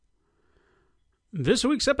This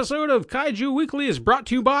week's episode of Kaiju Weekly is brought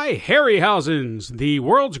to you by Harryhausen's, the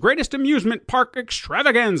world's greatest amusement park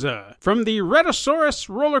extravaganza. From the Rhedosaurus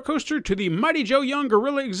roller coaster to the Mighty Joe Young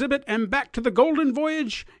gorilla exhibit and back to the Golden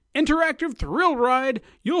Voyage interactive thrill ride,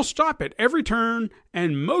 you'll stop at every turn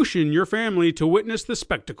and motion your family to witness the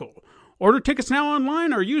spectacle. Order tickets now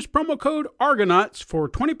online or use promo code Argonauts for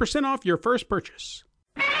 20% off your first purchase.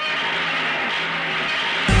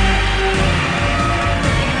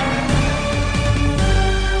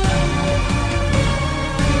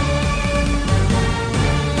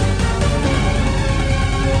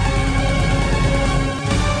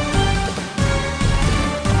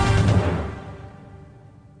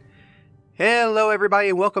 Hello, everybody,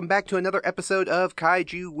 and welcome back to another episode of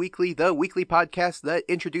Kaiju Weekly, the weekly podcast that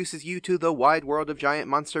introduces you to the wide world of giant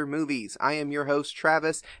monster movies. I am your host,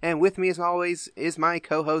 Travis, and with me, as always, is my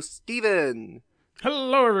co-host, Steven.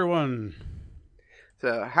 Hello, everyone.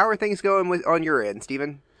 So, how are things going on your end,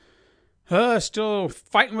 Steven? Still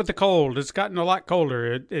fighting with the cold. It's gotten a lot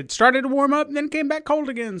colder. It started to warm up and then came back cold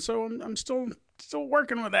again, so I'm still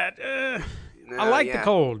working with that. I like the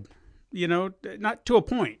cold, not to a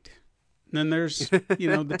point. Then there's,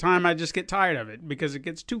 the time I just get tired of it because it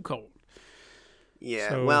gets too cold. Yeah,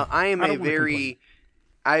 so, well, I'm a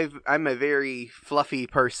very fluffy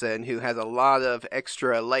person who has a lot of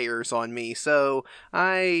extra layers on me, so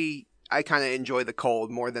I kind of enjoy the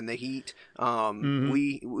cold more than the heat.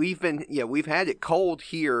 We've had it cold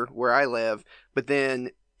here where I live, but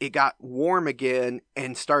then it got warm again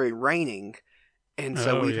and started raining. And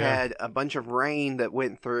so we've had a bunch of rain that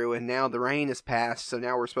went through, and now the rain has passed, so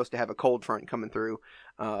now we're supposed to have a cold front coming through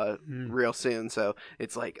real soon. So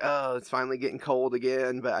it's like, oh, it's finally getting cold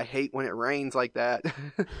again, but I hate when it rains like that.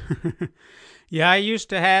 Yeah, I used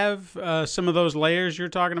to have some of those layers you're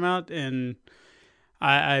talking about, and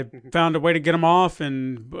I found a way to get them off,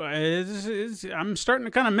 and I'm starting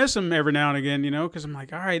to kind of miss them every now and again, because I'm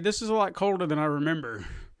like, all right, this is a lot colder than I remember.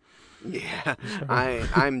 Yeah,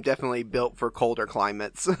 I'm definitely built for colder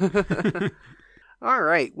climates. All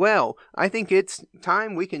right, well, I think it's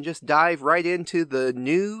time we can just dive right into the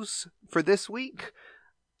news for this week.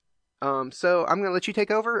 So I'm going to let you take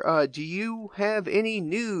over. Do you have any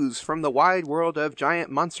news from the wide world of giant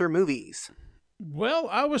monster movies? Well,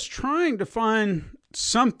 I was trying to find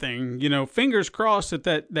something, fingers crossed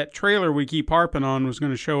that trailer we keep harping on was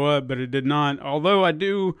going to show up, but it did not. Although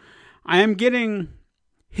I am getting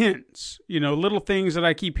hints, little things that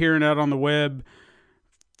I keep hearing out on the web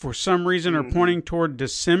for some reason are pointing toward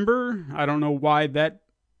December. I don't know why that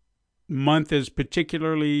month is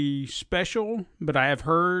particularly special, but I have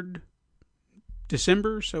heard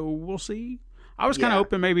December, so we'll see. I was kind of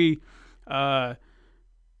hoping maybe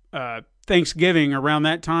Thanksgiving around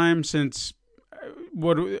that time, since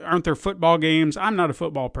aren't there football games? I'm not a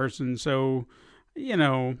football person, so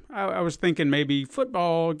I was thinking maybe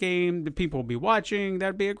football game that people will be watching.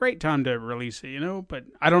 That'd be a great time to release it, but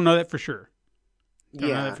I don't know that for sure.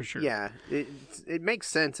 Yeah, it makes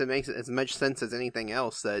sense. It makes as much sense as anything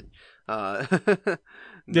else that.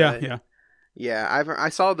 Yeah. I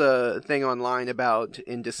saw the thing online about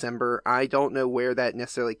in December. I don't know where that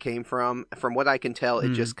necessarily came from. From what I can tell, it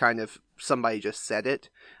just kind of somebody just said it.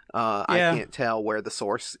 I can't tell where the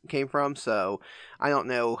source came from, so I don't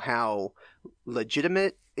know how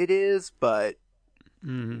legitimate it is, but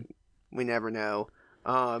we never know.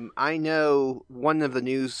 I know one of the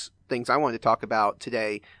news things I wanted to talk about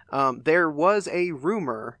today, there was a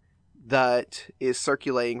rumor that is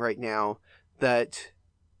circulating right now that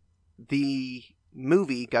the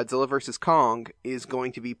movie Godzilla vs. Kong is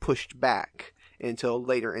going to be pushed back until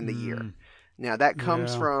later in the year. Now that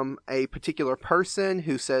comes from a particular person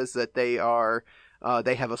who says that they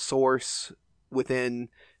have a source within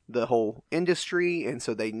the whole industry, and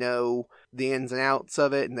so they know the ins and outs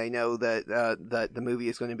of it, and they know that that the movie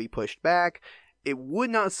is going to be pushed back. It would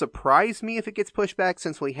not surprise me if it gets pushed back,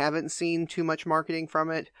 since we haven't seen too much marketing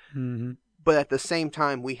from it. But at the same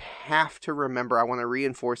time, we have to remember, I want to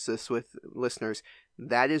reinforce this with listeners,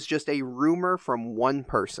 that is just a rumor from one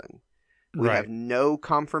person. We have no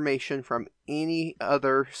confirmation from any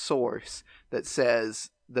other source that says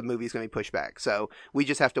the movie's going to be pushed back. So we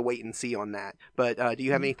just have to wait and see on that. But do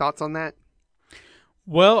you have any thoughts on that?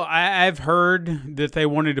 Well, I've heard that they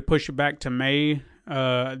wanted to push it back to May.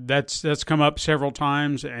 That's come up several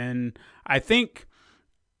times, and I think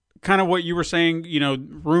kind of what you were saying,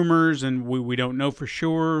 rumors, and we don't know for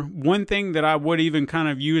sure. One thing that I would even kind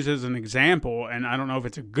of use as an example, and I don't know if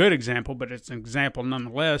it's a good example, but it's an example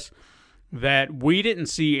nonetheless, that we didn't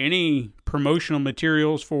see any promotional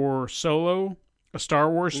materials for Solo, a Star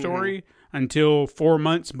Wars story, until 4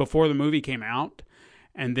 months before the movie came out.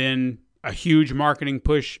 And then a huge marketing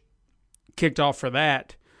push kicked off for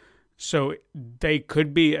that. So they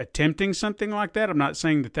could be attempting something like that. I'm not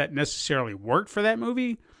saying that necessarily worked for that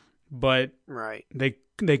movie, but right.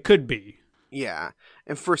 They could be. Yeah.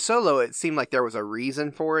 And for Solo, it seemed like there was a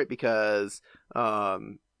reason for it because,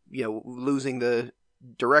 losing the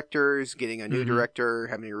directors, getting a new director,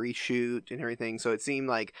 having to reshoot and everything. So it seemed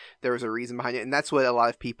like there was a reason behind it. And that's what a lot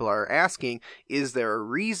of people are asking. Is there a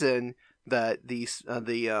reason that the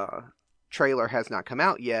trailer has not come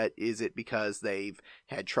out yet? Is it because they've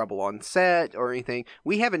had trouble on set or anything?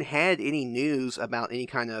 We haven't had any news about any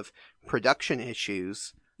kind of production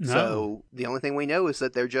issues. No. So the only thing we know is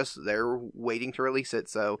that they're waiting to release it.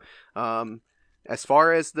 So, as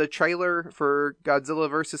far as the trailer for Godzilla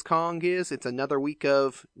vs. Kong is, it's another week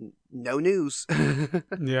of no news.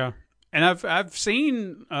 Yeah. And I've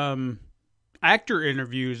seen actor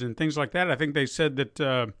interviews and things like that. I think they said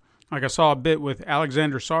that, I saw a bit with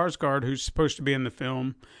Alexander Skarsgård, who's supposed to be in the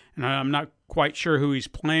film, and I'm not quite sure who he's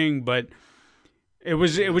playing, but it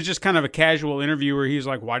was just kind of a casual interview where he's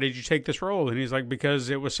like, "Why did you take this role?" And he's like, "Because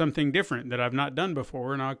it was something different that I've not done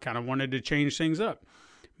before, and I kind of wanted to change things up."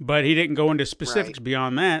 But he didn't go into specifics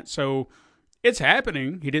beyond that, so it's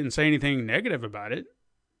happening. He didn't say anything negative about it.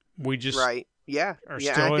 We just are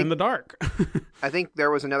still in the dark. I think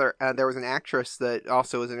there was an actress that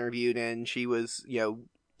also was interviewed, and she was,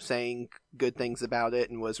 saying good things about it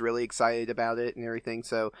and was really excited about it and everything.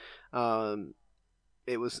 So,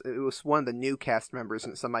 it was one of the new cast members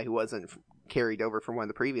and somebody who wasn't carried over from one of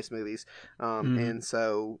the previous movies. And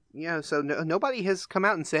so, nobody has come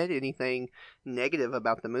out and said anything negative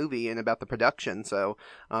about the movie and about the production. So,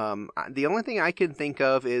 the only thing I can think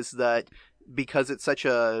of is that because it's such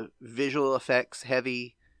a visual effects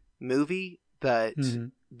heavy movie that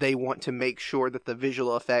they want to make sure that the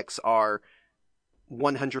visual effects are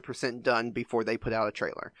 100% done before they put out a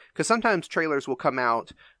trailer. Because sometimes trailers will come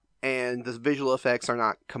out and the visual effects are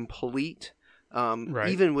not complete.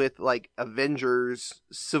 Even with like Avengers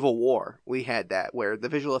Civil War, we had that where the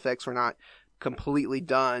visual effects were not completely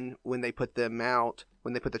done when they put the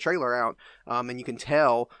trailer out. And you can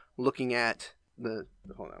tell looking at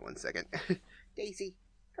hold on one second. Daisy,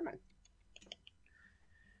 come on.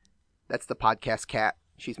 That's the podcast cat.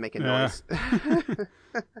 She's making noise.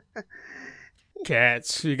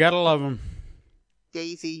 Cats, you gotta love them.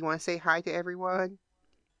 Daisy, you want to say hi to everyone?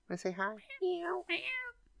 Want to say hi?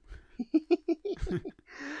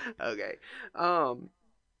 Okay.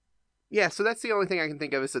 Yeah, so that's the only thing I can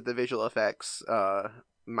think of is that the visual effects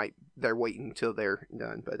they're waiting until they're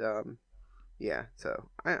done. But yeah, so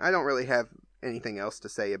I don't really have anything else to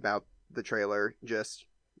say about the trailer. Just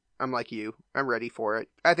I'm like you. I'm ready for it.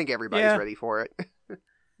 I think everybody's ready for it.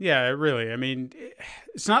 Yeah, really. I mean,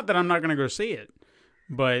 it's not that I'm not going to go see it,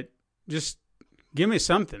 but just give me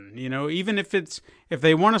something, even if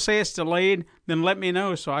they want to say it's delayed, then let me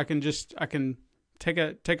know so I can take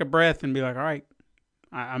a breath and be like, all right,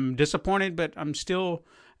 I'm disappointed, but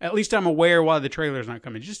at least I'm aware why the trailer's not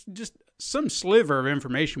coming. Just some sliver of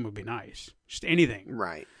information would be nice. Just anything.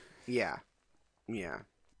 Right. Yeah. Yeah.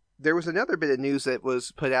 There was another bit of news that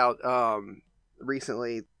was put out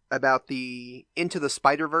recently about the Into the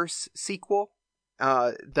Spider-Verse sequel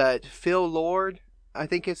that Phil Lord, I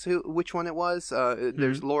think it's which one it was.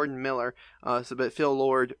 There's Lord and Miller. But Phil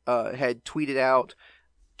Lord had tweeted out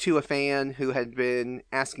to a fan who had been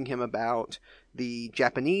asking him about the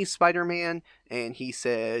Japanese Spider-Man, and he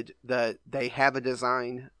said that they have a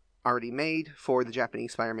design already made for the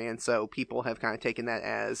Japanese Spider-Man, so people have kind of taken that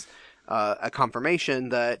as a confirmation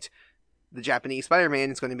that the Japanese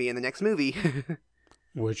Spider-Man is going to be in the next movie.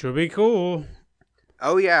 Which would be cool.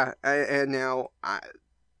 Oh, yeah. And now,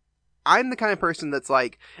 I'm the kind of person that's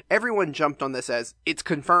like, everyone jumped on this as, it's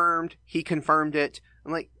confirmed, he confirmed it.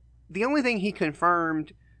 I'm like, the only thing he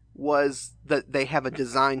confirmed was that they have a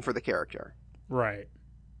design for the character. Right.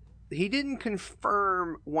 He didn't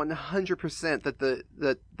confirm 100% that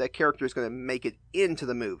the character is going to make it into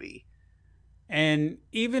the movie. And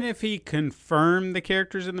even if he confirmed the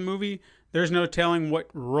characters in the movie, there's no telling what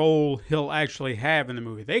role he'll actually have in the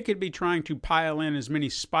movie. They could be trying to pile in as many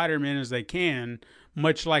Spider-Men as they can,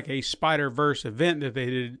 much like a Spider-Verse event that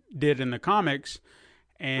they did in the comics.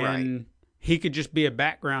 And he could just be a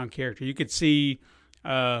background character. You could see,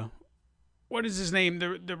 what is his name?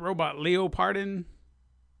 The robot Leopardon?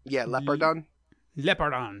 Yeah, Leopardon.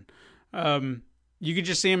 Leopardon. You could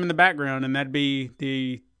just see him in the background, and that'd be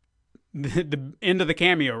the end of the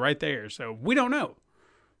cameo right there. So we don't know.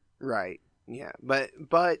 Right. Yeah.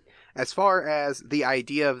 But as far as the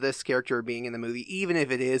idea of this character being in the movie, even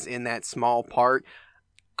if it is in that small part,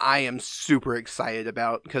 I am super excited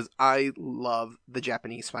about, because I love the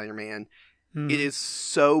Japanese Spider-Man. It is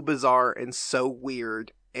so bizarre and so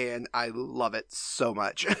weird, and I love it so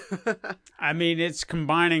much. I mean, it's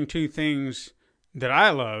combining two things that I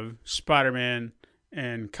love, Spider-Man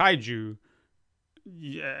and kaiju.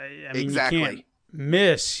 Yeah, I mean, exactly. You can't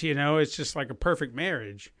miss, it's just like a perfect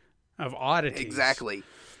marriage of oddities. Exactly.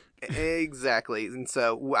 And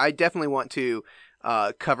so I definitely want to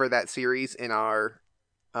cover that series in our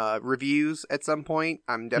reviews at some point.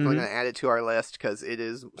 I'm definitely going to add it to our list because it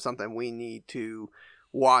is something we need to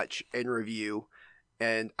watch and review.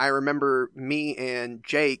 And I remember me and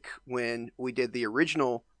Jake, when we did the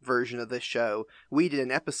original version of this show, we did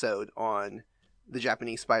an episode on the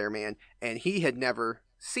Japanese Spider-Man, and he had never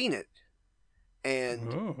seen it.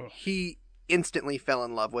 And he instantly fell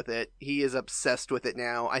in love with it. He is obsessed with it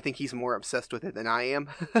now. I think he's more obsessed with it than I am.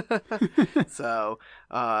 So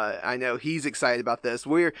I know he's excited about this.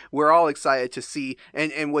 We're all excited to see.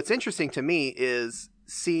 And what's interesting to me is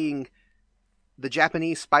seeing the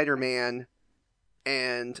Japanese Spider-Man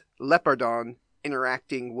and Leopardon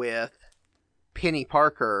interacting with Penny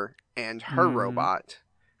Parker and her robot.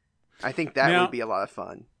 I think that would be a lot of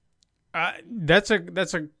fun. That's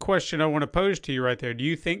a question I want to pose to you right there. Do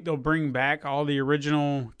you think they'll bring back all the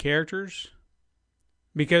original characters?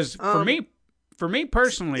 Because for me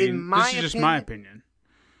personally, this is just my opinion.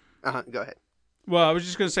 Go ahead. Well, I was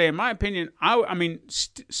just going to say, in my opinion, I mean,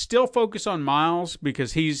 still focus on Miles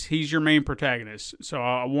because he's your main protagonist. So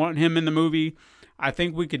I want him in the movie. I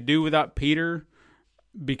think we could do without Peter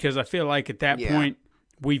because I feel like at that point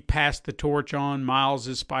we've passed the torch on. Miles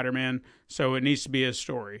is Spider-Man, so it needs to be his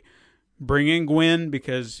story. Bring in Gwen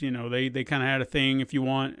because, they kind of had a thing if they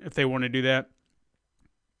want to do that.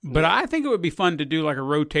 But I think it would be fun to do like a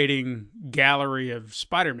rotating gallery of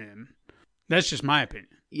Spider-Man. That's just my opinion.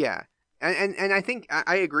 Yeah. And I think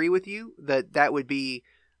I agree with you that would be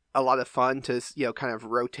a lot of fun to, kind of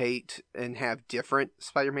rotate and have different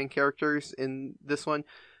Spider-Man characters in this one.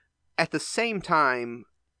 At the same time,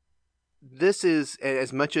 this is,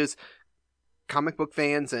 as much as comic book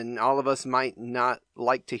fans and all of us might not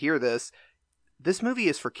like to hear this movie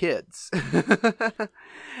is for kids.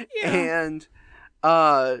 And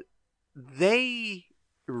they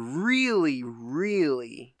really,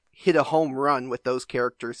 really hit a home run with those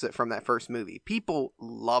characters from that first movie. People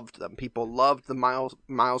loved them. People loved the Miles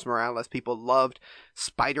Morales. People loved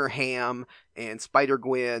Spider-Ham and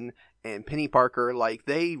Spider-Gwen and Penny Parker. Like,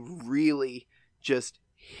 they really just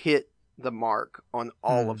hit the mark on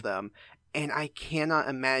all of them. And I cannot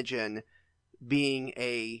imagine being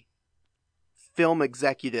a film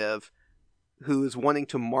executive who's wanting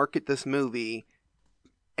to market this movie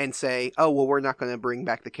and say, oh, well, we're not going to bring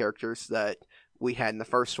back the characters that we had in the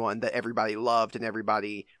first one that everybody loved and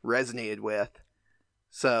everybody resonated with.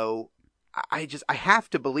 So I have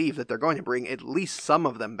to believe that they're going to bring at least some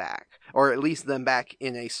of them back, or at least them back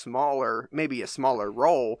in maybe a smaller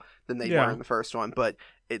role than they were in the first one, but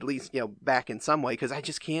at least, back in some way, because I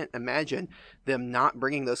just can't imagine them not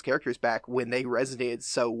bringing those characters back when they resonated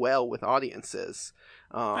so well with audiences,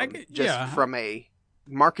 from a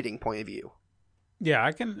marketing point of view. Yeah,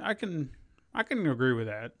 I can agree with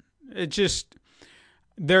that. It just,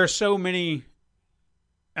 there are so many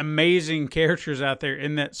amazing characters out there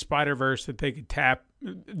in that Spider-Verse that they could tap.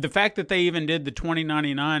 The fact that they even did the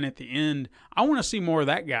 2099 at the end, I want to see more of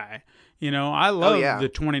that guy. I love the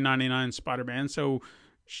 2099 Spider-Man, so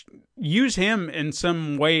use him in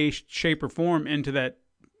some way, shape, or form into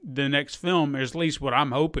the next film, is at least what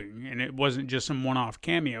I'm hoping, and it wasn't just some one-off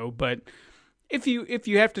cameo. But if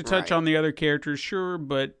you have to touch on the other characters, sure,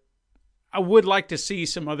 but I would like to see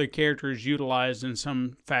some other characters utilized in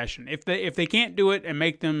some fashion. If they can't do it and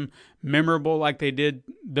make them memorable like they did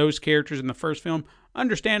those characters in the first film,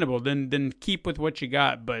 understandable. Then keep with what you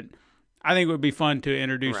got. But I think it would be fun to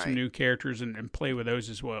introduce some new characters and play with those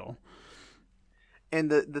as well. And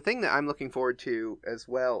the thing that I'm looking forward to as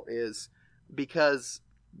well is because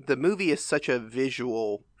the movie is such a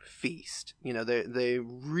visual feast. They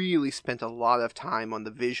really spent a lot of time on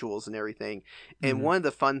the visuals and everything. And one of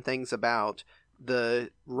the fun things about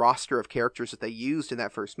the roster of characters that they used in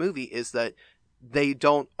that first movie is that they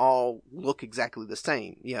don't all look exactly the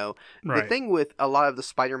same. The thing with a lot of the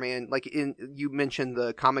Spider-Man, like you mentioned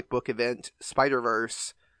the comic book event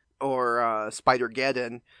Spider-Verse or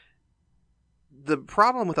Spider-Geddon. The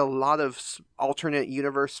problem with a lot of alternate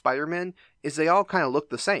universe Spider-Man is they all kind of look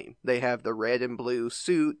the same. They have the red and blue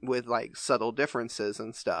suit with like subtle differences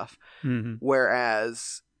and stuff.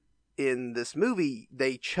 Whereas in this movie,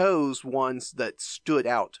 they chose ones that stood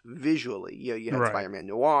out visually. You had Spider-Man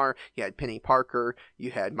Noir, you had Penny Parker,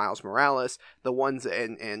 you had Miles Morales, the ones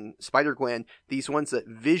and Spider-Gwen, these ones that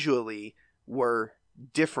visually were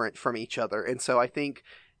different from each other. And so I think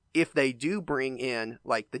if they do bring in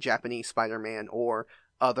like the Japanese Spider-Man or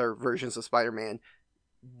other versions of Spider-Man,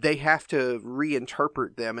 they have to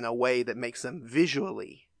reinterpret them in a way that makes them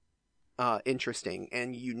visually interesting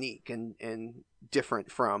and unique and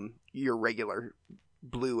different from your regular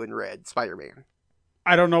blue and red Spider-Man.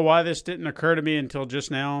 I don't know why this didn't occur to me until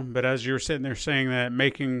just now, but as you were sitting there saying that,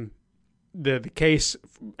 making the case,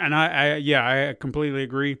 and I completely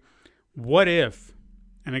agree. What if,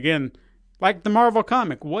 and again, like the Marvel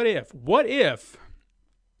comic, what if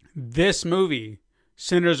this movie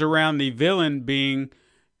centers around the villain being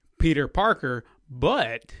Peter Parker,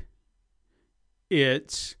 but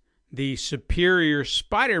it's the superior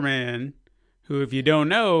Spider-Man, who, if you don't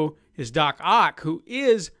know, is Doc Ock, who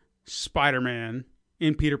is Spider-Man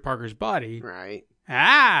in Peter Parker's body. Right.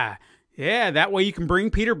 Yeah, that way you can bring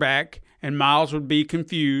Peter back, and Miles would be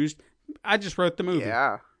confused. I just wrote the movie.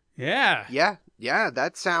 Yeah,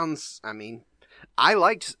 that sounds, I mean, I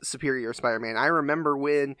liked Superior Spider-Man. I remember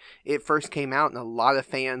when it first came out, and a lot of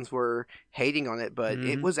fans were hating on it, but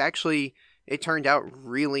it was actually, it turned out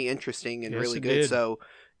really interesting and really good. So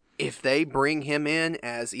if they bring him in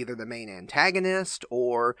as either the main antagonist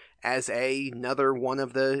or as another one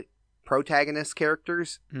of the protagonist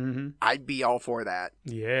characters, I'd be all for that.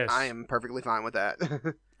 Yes. I am perfectly fine with that.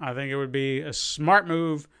 I think it would be a smart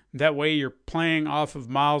move. That way you're playing off of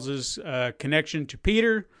Miles's connection to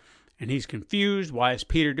Peter, and he's confused. Why is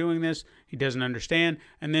Peter doing this? He doesn't understand.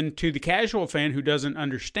 And then to the casual fan who doesn't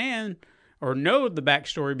understand or know the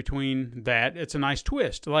backstory between that, it's a nice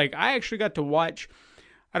twist. Like, I actually got to watch,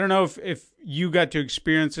 I don't know if you got to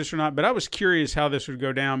experience this or not, but I was curious how this would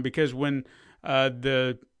go down, because when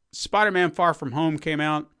the Spider-Man Far From Home came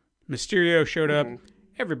out, Mysterio showed up.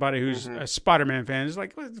 Everybody who's a Spider-Man fan is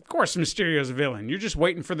like, well, of course Mysterio's a villain. You're just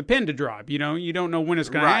waiting for the pin to drop. You know, you don't know when it's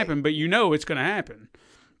going to happen, but you know it's going to happen.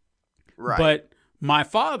 Right. But my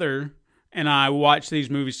father and I watch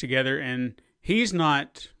these movies together, and he's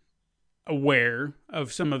not aware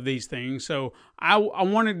of some of these things. So I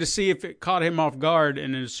wanted to see if it caught him off guard.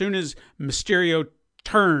 And as soon as Mysterio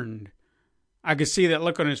turned, I could see that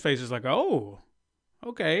look on his face. It's like, oh,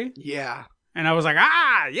 okay. Yeah. And I was like,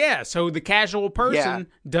 yeah. So the casual person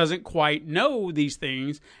doesn't quite know these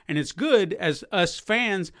things. And it's good, as us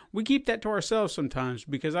fans, we keep that to ourselves sometimes,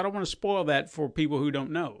 because I don't want to spoil that for people who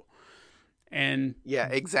don't know. And yeah,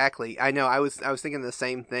 exactly. I know. I was thinking the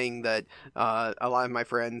same thing, that a lot of my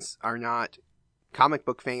friends are not comic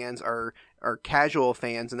book fans, are casual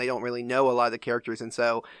fans, and they don't really know a lot of the characters. And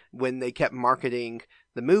so when they kept marketing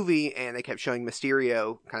the movie and they kept showing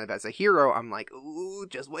Mysterio kind of as a hero, I'm like, ooh,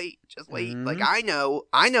 just wait. Like, I know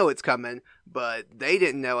it's coming, but they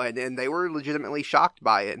didn't know it, and they were legitimately shocked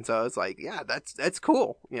by it. And so it's like, yeah, that's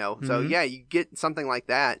cool, you know. So yeah, you get something like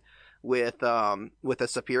that with a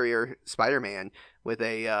superior Spider-Man, with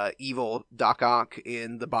a evil Doc Ock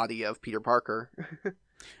in the body of Peter Parker.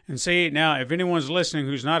 And see, now, if anyone's listening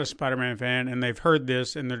who's not a Spider-Man fan and they've heard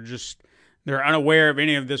this and they're unaware of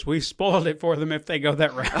any of this, we spoiled it for them if they go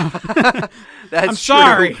that route. I'm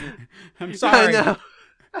sorry. I'm sorry. I know.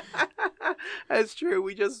 That's true.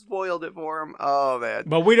 We just spoiled it for them. Oh, man.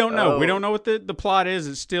 But we don't know. We don't know what the plot is.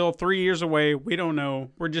 It's still 3 years away. We don't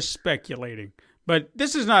know. We're just speculating. But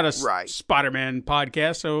this is not a Spider-Man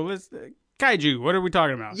podcast, so let's... Kaiju, what are we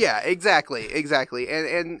talking about? Yeah, exactly.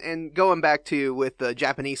 And going back to with the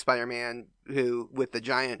Japanese Spider-Man, who with the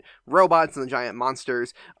giant robots and the giant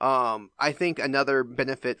monsters, I think another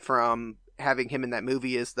benefit from having him in that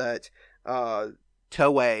movie is that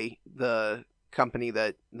Toei, the company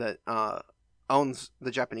that owns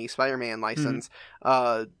the Japanese Spider-Man license,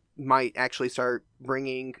 might actually start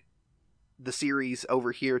bringing the series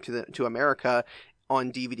over here to America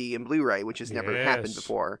on DVD and Blu-ray, which has never happened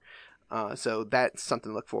before. So that's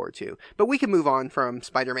something to look forward to. But we can move on from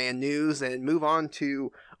Spider-Man news and move on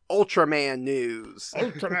to Ultraman news.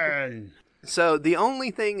 Ultraman! So the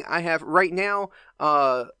only thing I have right now,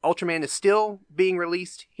 Ultraman is still being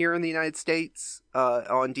released here in the United States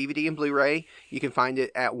on DVD and Blu-ray. You can find it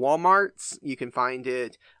at Walmart's. You can find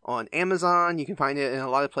it on Amazon. You can find it in a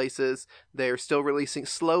lot of places. They're still releasing,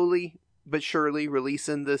 slowly but surely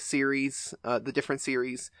releasing the series, the different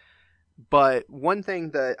series. But one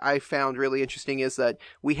thing that I found really interesting is that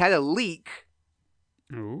we had a leak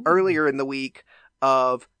earlier in the week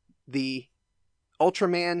of the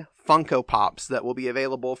Ultraman Funko Pops that will be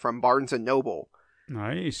available from Barnes & Noble.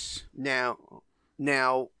 Nice. Now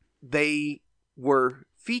they were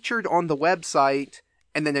featured on the website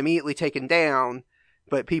and then immediately taken down.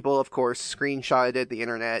 But people, of course, screenshotted the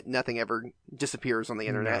internet. Nothing ever disappears on the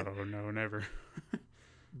internet. No, never.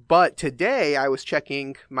 But today I was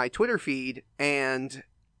checking my Twitter feed, and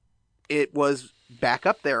it was back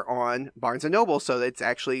up there on Barnes & Noble, so it's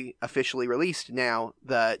actually officially released now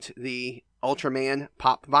that the Ultraman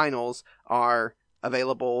pop vinyls are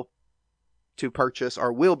available to purchase,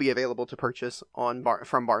 or will be available to purchase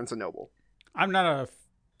from Barnes & Noble. I'm not a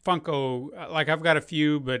Funko, like I've got a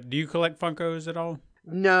few, but do you collect Funkos at all?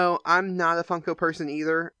 No, I'm not a Funko person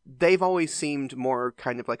either. They've always seemed more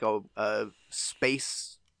kind of like a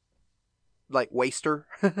space, like, waster.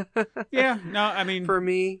 Yeah, no, I mean, for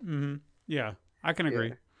me. Mm-hmm. Yeah, I can agree.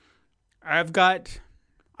 Yeah. I've got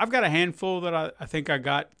a handful that I think I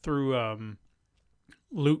got through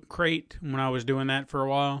Loot Crate when I was doing that for a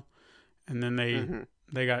while, and then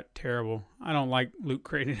they got terrible. I don't like Loot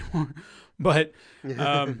Crate anymore. But,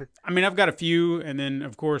 I mean, I've got a few, and then,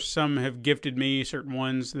 of course, some have gifted me certain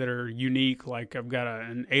ones that are unique, like I've got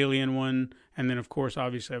an Alien one, and then, of course,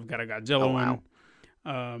 obviously, I've got a Godzilla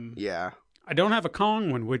one. Yeah. I don't have a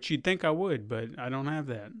Kong one, which you'd think I would, but I don't have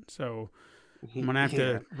that, so I'm going to have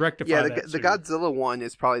to rectify that the Godzilla one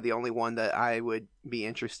is probably the only one that I would be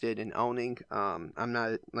interested in owning. I'm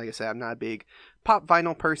not, like I said, I'm not a big pop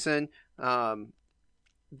vinyl person.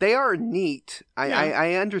 They are neat.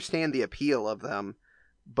 I understand the appeal of them,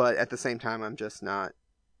 but at the same time, I'm just not.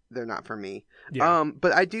 They're not for me. Yeah.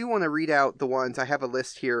 But I do want to read out the ones. I have a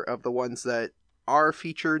list here of the ones that are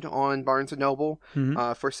featured on Barnes & Noble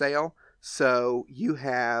for sale. So you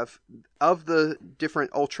have, of the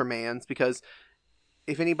different Ultramans, because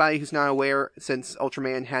if anybody who's not aware, since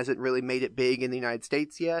Ultraman hasn't really made it big in the United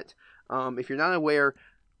States yet, if you're not aware,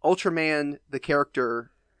 Ultraman, the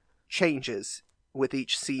character, changes with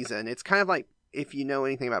each season. It's kind of like, if you know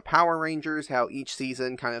anything about Power Rangers, how each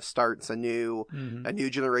season kind of starts a new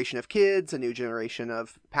generation of kids, a new generation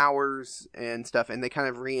of powers and stuff, and they kind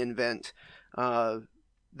of reinvent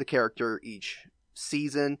the character each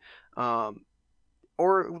season.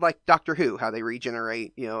 Or like Doctor Who, how they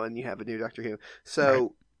regenerate, and you have a new Doctor Who.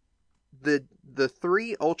 So the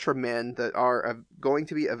three Ultramen that are going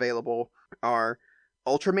to be available are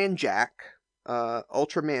Ultraman Jack,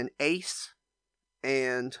 Ultraman Ace,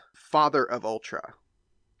 and Father of Ultra.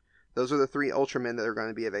 Those are the three Ultramen that are going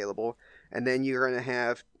to be available. And then you're going to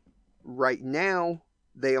have, right now,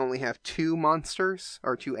 they only have two monsters,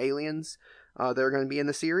 or two aliens, that are going to be in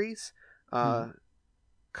the series.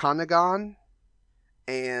 Kanagon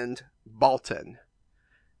and Baltan.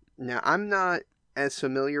 Now, I'm not as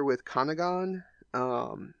familiar with Kanagon.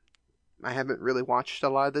 I haven't really watched a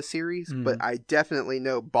lot of the series, but I definitely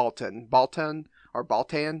know Baltan.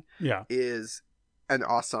 Baltan is an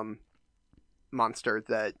awesome monster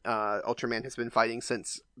that Ultraman has been fighting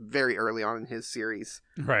since very early on in his series.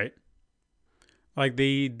 Right. Like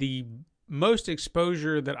the most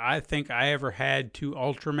exposure that I think I ever had to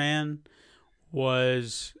Ultraman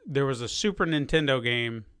was, there was a Super Nintendo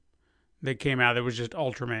game that came out that was just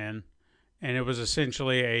Ultraman, and it was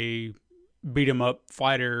essentially a beat 'em up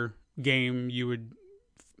fighter game.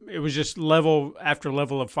 It was just level after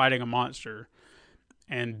level of fighting a monster.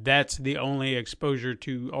 And that's the only exposure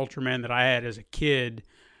to Ultraman that I had as a kid.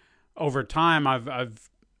 Over time, I've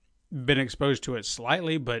been exposed to it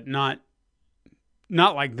slightly, but not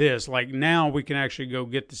like this. Like now, we can actually go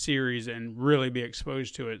get the series and really be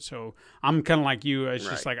exposed to it. So I'm kind of like you. It's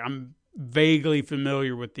just like I'm vaguely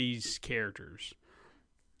familiar with these characters.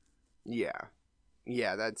 Yeah,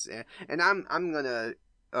 that's it. And I'm gonna.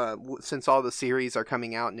 Since all the series are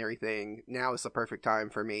coming out and everything, now is the perfect time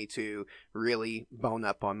for me to really bone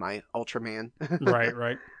up on my Ultraman.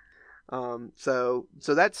 Right. So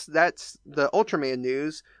that's the Ultraman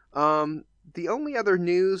news. The only other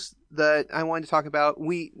news that I wanted to talk about,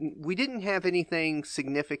 we didn't have anything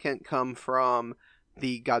significant come from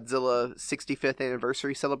the Godzilla 65th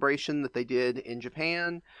anniversary celebration that they did in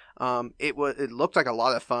Japan. It looked like a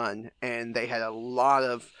lot of fun, and they had a lot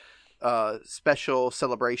of special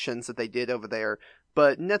celebrations that they did over there,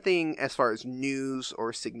 but nothing as far as news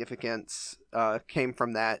or significance came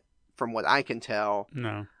from that, from what I can tell.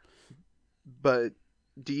 No. But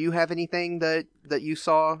do you have anything that you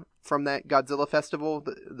saw from that Godzilla festival,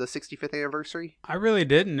 the 65th anniversary? I really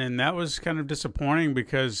didn't, and that was kind of disappointing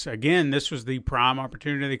because, again, this was the prime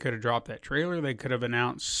opportunity. They could have dropped that trailer. They could have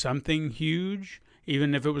announced something huge,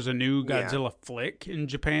 even if it was a new Godzilla flick in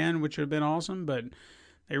Japan, which would have been awesome, but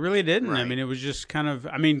they really didn't. Right. I mean, it was just kind of,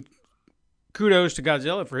 kudos to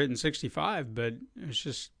Godzilla for hitting 65, but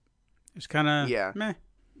it's kind of meh.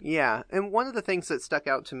 Yeah, and one of the things that stuck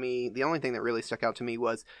out to me, the only thing that really stuck out to me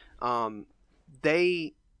was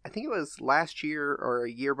I think it was last year or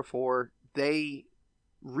a year before, they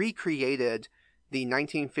recreated the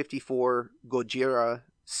 1954 Gojira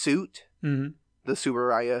suit, mm-hmm. the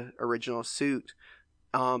Tsuburaya original suit,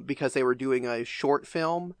 because they were doing a short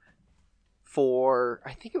film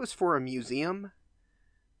I think it was for a museum,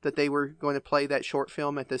 that they were going to play that short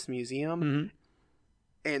film at this museum. Mm-hmm.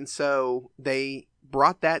 And so they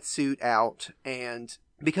brought that suit out, and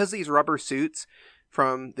because these rubber suits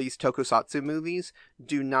from these tokusatsu movies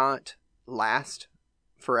do not last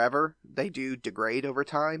forever, they do degrade over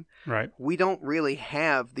time. Right. We don't really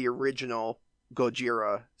have the original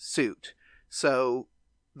Gojira suit. So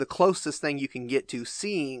the closest thing you can get to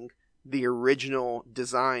seeing the original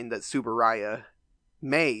design that Tsuburaya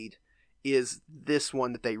made is this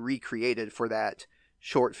one that they recreated for that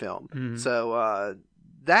short film. Mm-hmm. So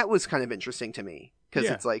that was kind of interesting to me, because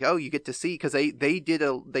it's like, oh, you get to see, because they did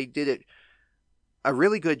it a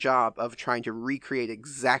really good job of trying to recreate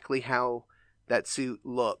exactly how that suit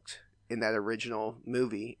looked in that original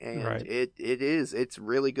movie, and right. it's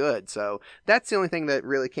really good. So that's the only thing that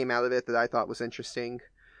really came out of it that I thought was interesting.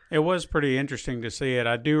 It was pretty interesting to see it.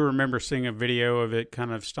 I do remember seeing a video of it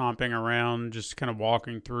kind of stomping around, just kind of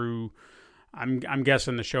walking through, I'm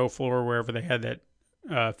guessing the show floor, wherever they had that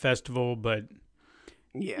festival. But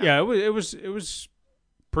yeah, it was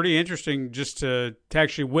pretty interesting just to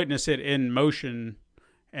actually witness it in motion.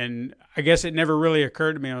 And I guess it never really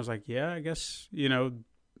occurred to me. I was like, yeah, I guess,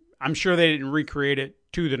 I'm sure they didn't recreate it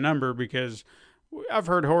to the number, because I've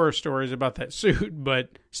heard horror stories about that suit,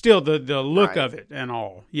 but still the look right. of it and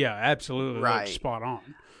all. Yeah, absolutely. Right. Spot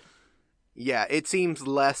on. Yeah, it seems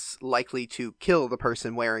less likely to kill the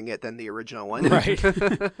person wearing it than the original one. Right.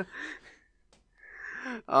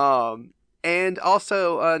 And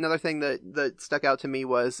also another thing that stuck out to me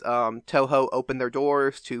was Toho opened their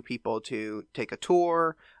doors to people to take a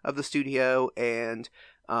tour of the studio, and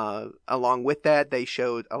along with that, they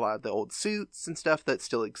showed a lot of the old suits and stuff that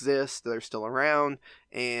still exist, that are still around,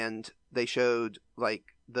 and they showed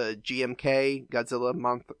like the GMK Godzilla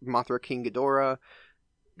Mothra King Ghidorah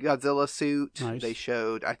Godzilla suit. Nice. They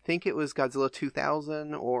showed, I think it was Godzilla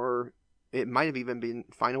 2000, or it might have even been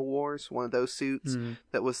Final Wars, one of those suits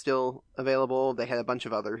that was still available. They had a bunch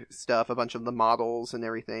of other stuff, a bunch of the models and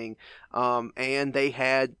everything. And they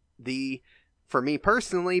had for me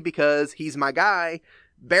personally, because he's my guy,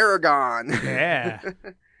 Baragon. Yeah.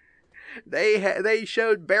 They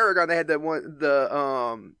showed Baragon. They had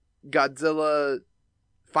the Godzilla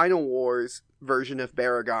Final Wars version of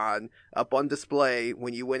Baragon up on display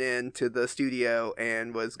when you went into the studio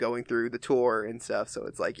and was going through the tour and stuff. So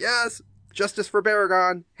it's like, yes, justice for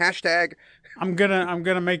Baragon. Hashtag. I'm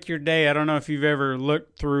gonna make your day. I don't know if you've ever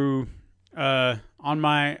looked through on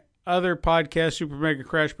my other podcast, Super Mega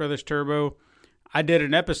Crash Brothers Turbo. I did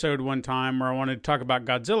an episode one time where I wanted to talk about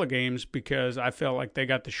Godzilla games, because I felt like they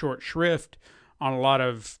got the short shrift on a lot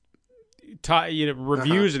of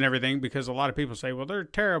reviews and everything, because a lot of people say, well, they're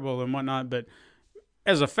terrible and whatnot. But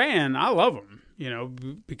as a fan, I love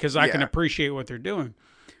them, because I can appreciate what they're doing.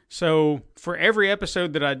 So for every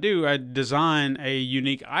episode that I do, I design a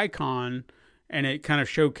unique icon, and it kind of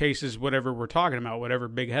showcases whatever we're talking about, whatever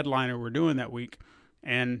big headliner we're doing that week.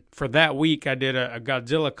 And for that week, I did a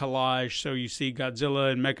Godzilla collage. So you see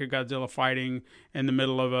Godzilla and Mechagodzilla fighting in the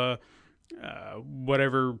middle of a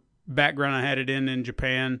whatever background I had it in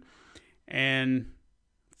Japan. And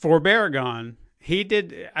for Baragon, he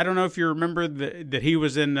did. I don't know if you remember that he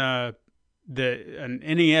was in an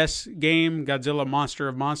NES game, Godzilla Monster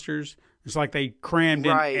of Monsters. It's like they crammed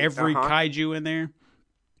in every kaiju in there.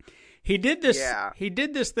 He did this. Yeah. He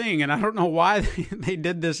did this thing, and I don't know why they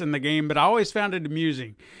did this in the game, but I always found it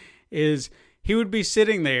amusing. Is he would be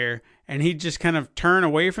sitting there, and he'd just kind of turn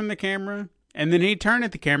away from the camera, and then he'd turn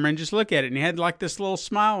at the camera and just look at it, and he had like this little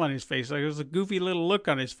smile on his face, like it was a goofy little look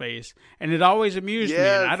on his face, and it always amused me.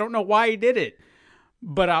 And I don't know why he did it,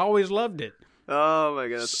 but I always loved it. Oh my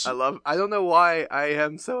goodness, I don't know why I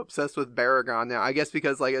am so obsessed with Baragon now. I guess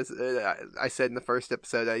because, like I said in the first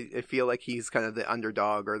episode, I feel like he's kind of the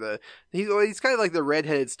underdog, or he's kind of like the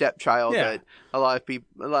redheaded stepchild that a lot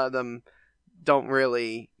of them don't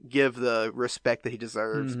really give the respect that he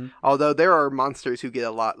deserves. Mm-hmm. Although there are monsters who get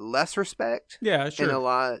a lot less respect. Yeah, sure.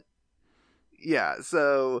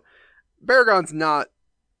 So Baragon's not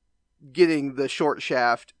getting the short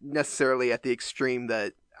shaft necessarily at the extreme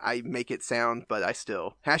that I make it sound, but I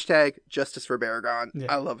still hashtag justice for Baragon.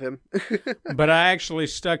 Yeah. I love him. But I actually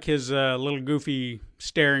stuck his little goofy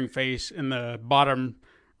staring face in the bottom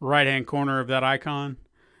right-hand corner of that icon.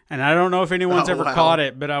 And I don't know if anyone's ever caught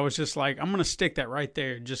it, but I was just like, I'm going to stick that right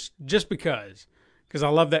there just because I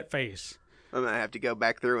love that face. I'm gonna have to go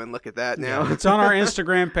back through and look at that now. Yeah, it's on our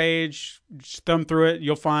Instagram page. Just thumb through it.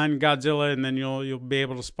 You'll find Godzilla, and then you'll be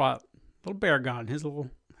able to spot little Baragon, his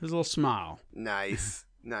little smile. Nice.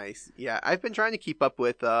 Nice. Yeah, I've been trying to keep up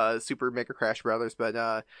with Super Mega Crash Brothers, but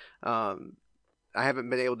I haven't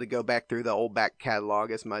been able to go back through the old back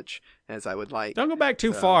catalog as much as I would like. Don't go back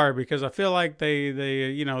too far, because I feel like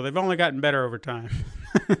they've only gotten better over time.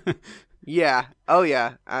 Yeah. Oh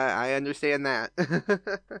yeah. I understand that.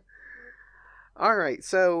 All right.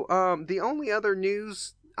 So the only other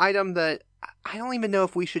news item that I don't even know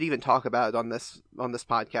if we should even talk about it on this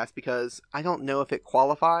podcast, because I don't know if it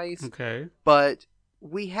qualifies. Okay. But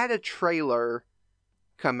we had a trailer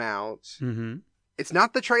come out. Mm-hmm. It's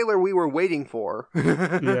not the trailer we were waiting for.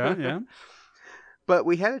 Yeah. But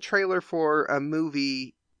we had a trailer for a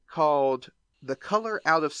movie called The Color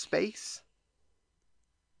Out of Space.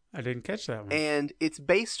 I didn't catch that one. And it's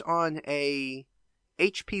based on a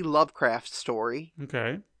H.P. Lovecraft story.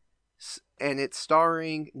 Okay. And it's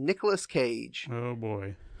starring Nicolas Cage. Oh,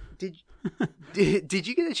 boy. Did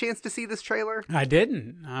you get a chance to see this trailer? I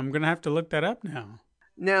didn't. I'm going to have to look that up now.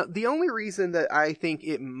 Now, the only reason that I think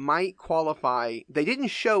it might qualify, they didn't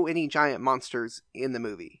show any giant monsters in the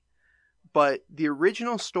movie. But the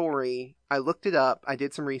original story, I looked it up, I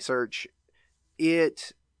did some research.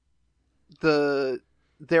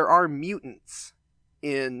 There are mutants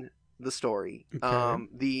in the story. Okay.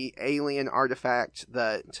 The alien artifact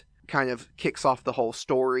that kind of kicks off the whole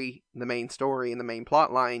story, the main story and the main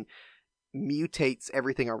plot line, mutates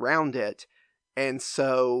everything around it. And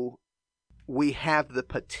so we have the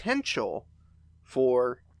potential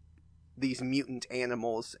for these mutant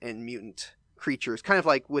animals and mutant creatures, kind of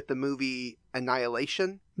like with the movie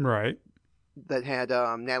Annihilation. Right. That had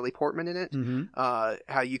Natalie Portman in it. Mm-hmm.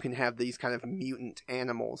 How you can have these kind of mutant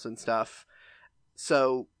animals and stuff.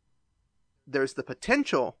 So there's the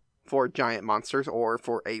potential for giant monsters or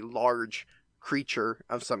for a large creature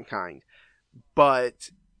of some kind. But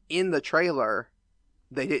in the trailer,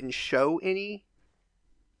 they didn't show any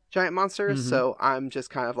giant monsters. Mm-hmm. So I'm just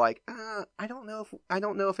kind of like, I don't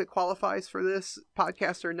know if it qualifies for this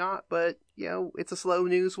podcast or not, but it's a slow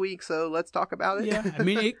news week, so let's talk about it. Yeah, I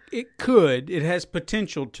mean, it could. It has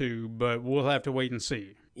potential to, but we'll have to wait and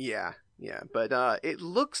see. Yeah, but it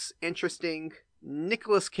looks interesting.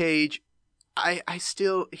 Nicolas Cage, I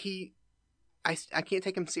can't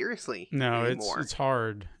take him seriously anymore. It's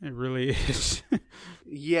hard. It really is.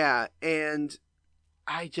 Yeah, and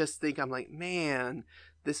I just think, I'm like, man,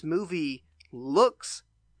 this movie looks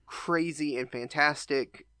crazy and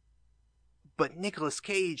fantastic, but Nicolas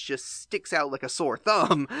Cage just sticks out like a sore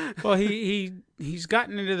thumb. Well, he's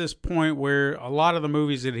gotten into this point where a lot of the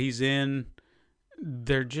movies that he's in,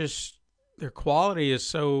 their quality is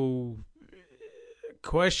so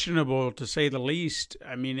questionable, to say the least.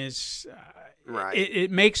 I mean, it's right.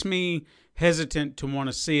 It makes me hesitant to want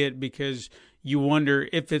to see it, because you wonder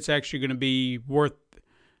if it's actually going to be worth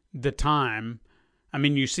the time. I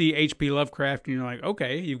mean, you see H.P. Lovecraft and you're like,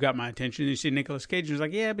 okay, you've got my attention. You see Nicolas Cage and you're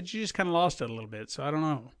like, yeah, but you just kind of lost it a little bit. So I don't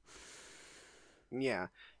know. Yeah.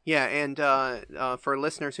 And for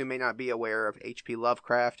listeners who may not be aware of H.P.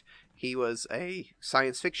 Lovecraft, he was a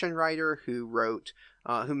science fiction writer who wrote,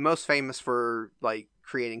 who most famous for like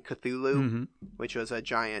creating Cthulhu, mm-hmm. which was a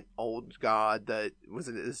giant old god that was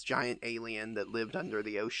this giant alien that lived under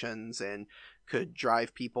the oceans and could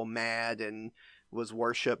drive people mad and was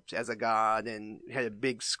worshipped as a god and had a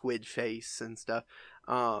big squid face and stuff.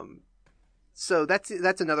 So that's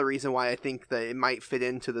another reason why I think that it might fit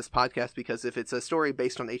into this podcast, because if it's a story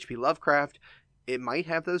based on H.P. Lovecraft, it might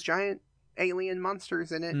have those giant alien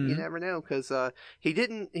monsters in it. Mm. You never know, because he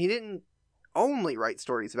didn't only write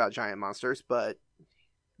stories about giant monsters, but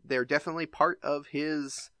they're definitely part of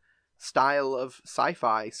his style of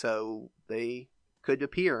sci-fi, so they could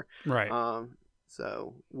appear. Right.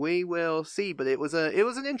 So we will see, but it was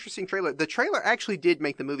an interesting trailer. The trailer actually did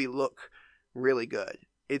make the movie look really good.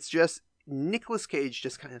 It's just Nicolas Cage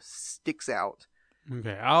just kind of sticks out.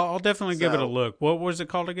 Okay, I'll definitely give it a look. What was it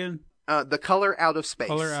called again? The Color Out of Space.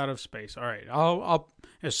 Color Out of Space. All right. I'll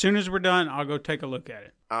as soon as we're done, I'll go take a look at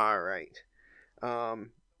it. All right.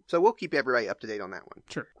 So we'll keep everybody up to date on that one.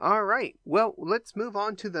 Sure. All right. Well, let's move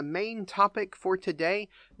on to the main topic for today.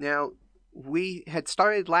 Now, we had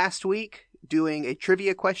started last week doing a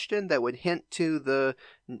trivia question that would hint to the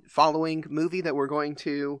following movie that we're going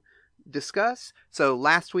to discuss. So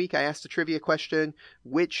last week I asked a trivia question: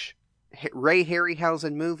 which Ray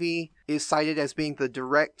Harryhausen movie is cited as being the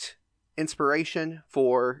direct inspiration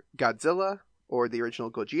for Godzilla, or the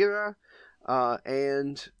original Gojira?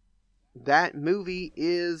 And that movie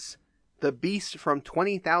is The Beast from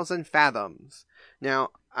 20,000 Fathoms. Now,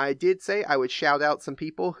 I did say I would shout out some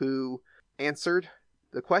people who answered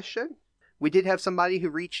the question. We did have somebody who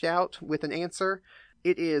reached out with an answer.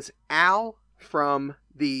 It is Al from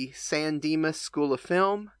the San Dimas School of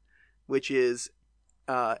Film, which is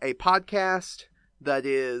a podcast that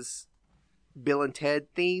is Bill and Ted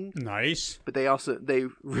themed. Nice. But they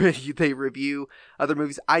review other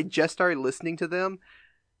movies. I just started listening to them.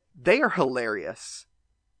 They are hilarious.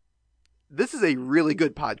 This is a really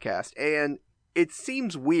good podcast, and it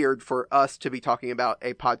seems weird for us to be talking about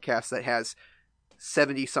a podcast that has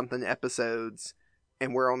 70-something episodes,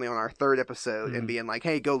 and we're only on our 3rd episode, and being like,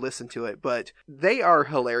 hey, go listen to it. But they are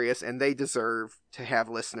hilarious, and they deserve to have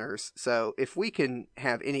listeners. So if we can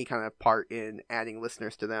have any kind of part in adding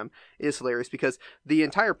listeners to them, it is hilarious, because the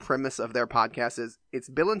entire premise of their podcast is it's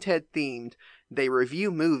Bill and Ted themed. They review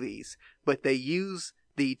movies, but they use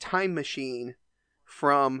the time machine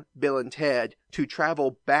from Bill and Ted to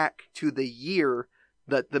travel back to the year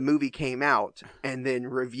that the movie came out, and then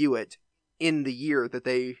review it in the year that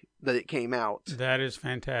it came out. That is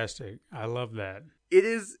fantastic. I love that. It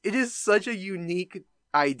is such a unique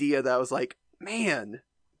idea that I was like, man,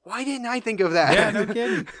 why didn't I think of that? Yeah, no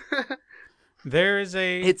kidding. There's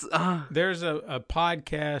a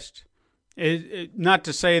podcast. Not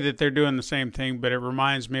to say that they're doing the same thing, but it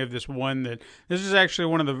reminds me of this one this is actually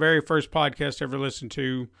one of the very first podcasts I ever listened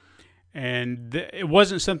to, and it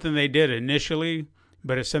wasn't something they did initially,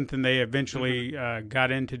 but it's something they eventually got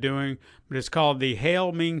into doing. But it's called the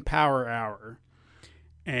Hail Ming Power Hour,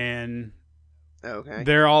 and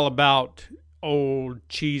they're all about old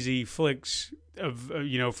cheesy flicks of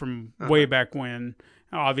from way back when.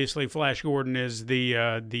 Obviously, Flash Gordon is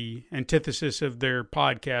the antithesis of their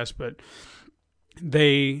podcast, but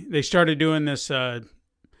they started doing this. It's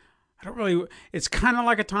kind of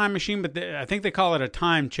like a time machine, but I think they call it a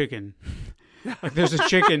time chicken. Like there's a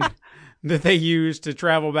chicken that they use to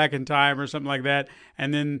travel back in time or something like that,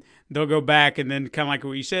 and then they'll go back and then kind of like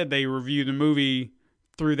what you said, they review the movie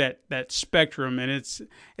through that spectrum, and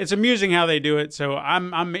it's amusing how they do it. So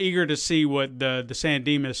I'm eager to see what the San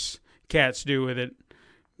Dimas cats do with it.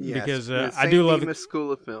 Yes, because I do love the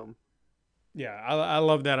School of Film. Yeah, I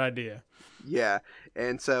love that idea. Yeah,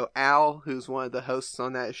 and so Al, who's one of the hosts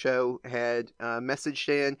on that show, had messaged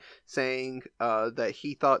in saying that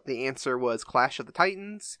he thought the answer was Clash of the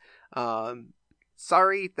Titans.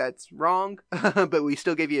 Sorry, that's wrong, but we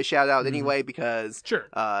still gave you a shout out anyway because sure.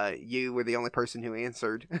 You were the only person who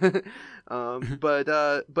answered. But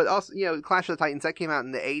also, Clash of the Titans, that came out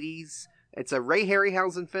in the 80s. It's a Ray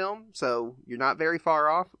Harryhausen film, so you're not very far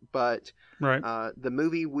off. But right. The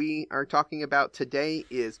movie we are talking about today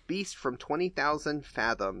is Beast from 20,000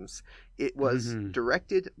 Fathoms. It was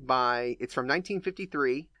directed by, it's from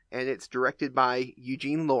 1953, and it's directed by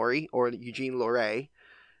Eugene Laurie, or Eugene Laurie.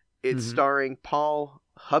 It's starring Paul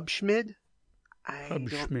Hubschmid.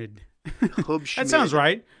 Hubschmid. Hubschmid. That sounds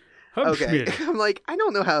right. Hubschmid. Okay. I'm like, I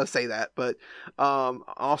don't know how to say that, but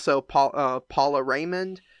also Paula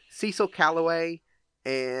Raymond, Cecil Calloway,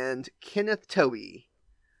 and Kenneth Tobey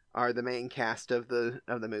are the main cast of the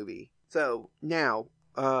movie. So now,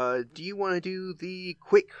 do you want to do the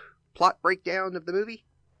quick plot breakdown of the movie?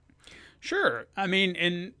 Sure. I mean,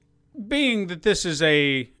 in being that this is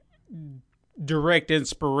a direct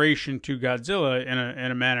inspiration to Godzilla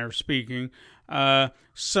in a manner of speaking,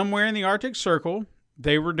 somewhere in the Arctic Circle,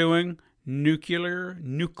 they were doing nuclear.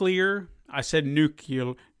 I said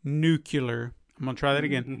nuclear. I'm gonna try that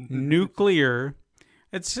again. Nuclear.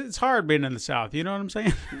 It's hard being in the South. You know what I'm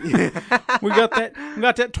saying? we got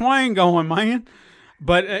that twang going, man.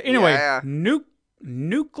 But anyway, yeah.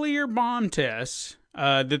 Nuclear bomb tests.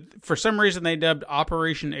 That for some reason they dubbed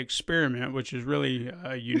Operation Experiment, which is really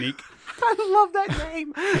unique. I love that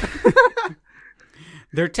name.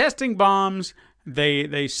 They're testing bombs.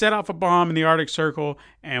 They set off a bomb in the Arctic Circle,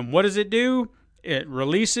 and what does it do? It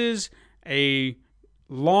releases a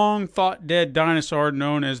long thought dead dinosaur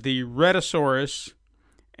known as the Rhedosaurus,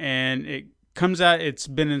 and it comes out. It's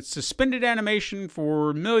been in suspended animation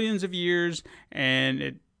for millions of years, and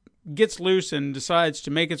it gets loose and decides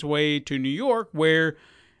to make its way to New York, where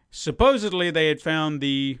supposedly they had found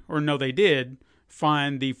they did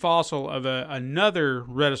find the fossil of another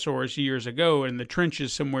Rhedosaurus years ago in the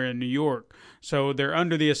trenches somewhere in New York. So they're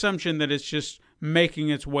under the assumption that it's just making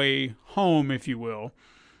its way home, if you will,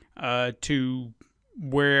 to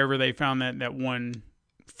wherever they found that one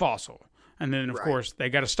fossil. And then, of course, they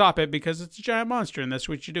got to stop it because it's a giant monster, and that's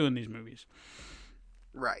what you do in these movies.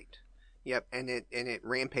 Right. Yep, and it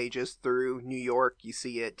rampages through New York. You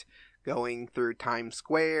see it going through Times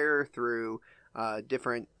Square, through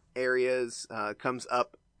different areas, comes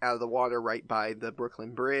up out of the water right by the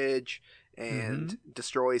Brooklyn Bridge, and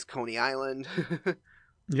destroys Coney Island.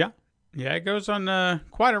 Yeah. Yeah, it goes on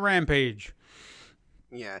quite a rampage.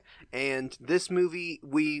 Yeah, and this movie,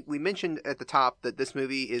 we mentioned at the top that this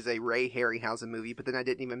movie is a Ray Harryhausen movie, but then I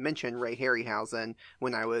didn't even mention Ray Harryhausen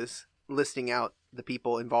when I was listing out the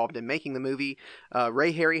people involved in making the movie.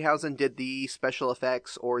 Ray Harryhausen did the special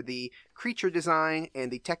effects, or the creature design,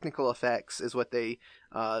 and the technical effects is what they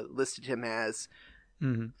listed him as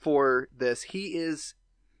for this. He is,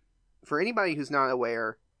 for anybody who's not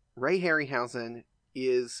aware, Ray Harryhausen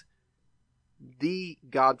is the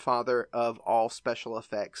godfather of all special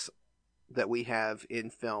effects that we have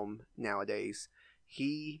in film nowadays.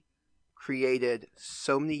 He created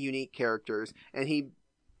so many unique characters, and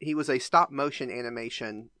he was a stop motion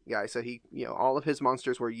animation guy. So he, all of his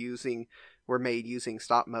monsters were made using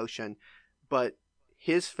stop motion, but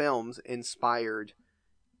his films inspired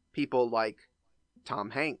people like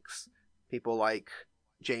Tom Hanks, people like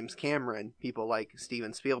James Cameron, people like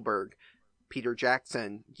Steven Spielberg, Peter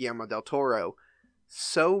Jackson, Guillermo del Toro.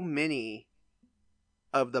 So many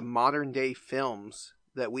of the modern day films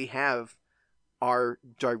that we have are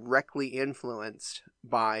directly influenced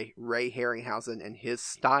by Ray Harryhausen and his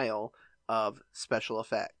style of special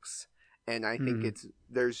effects. And I think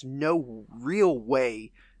there's no real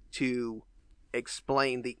way to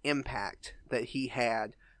explain the impact that he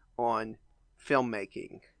had on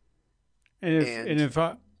filmmaking. And if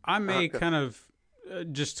I may kind of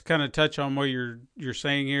just kind of touch on what you're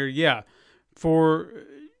saying here. Yeah. For,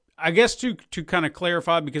 I guess to kind of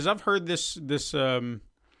clarify, because I've heard this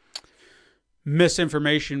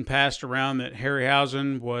misinformation passed around that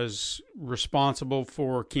Harryhausen was responsible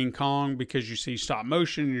for King Kong because you see stop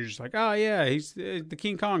motion and you're just like, oh yeah, he's the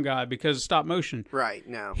King Kong guy because of stop motion. Right,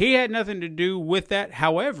 no. He had nothing to do with that.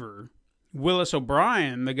 However, Willis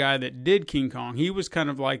O'Brien, the guy that did King Kong, he was kind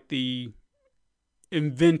of like the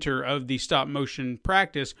inventor of the stop motion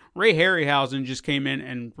practice. Ray Harryhausen just came in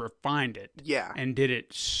and refined it. Yeah. And did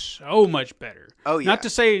it so much better. Oh yeah. Not to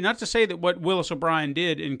say that what Willis O'Brien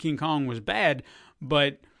did in King Kong was bad,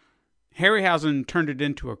 but Harryhausen turned it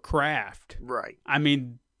into a craft. Right. I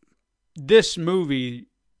mean, this movie,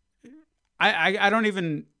 I don't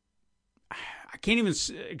even, I can't even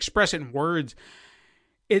express it in words.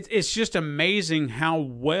 It's just amazing how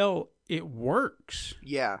well it works.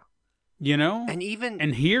 Yeah.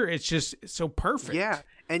 And here it's so perfect. Yeah,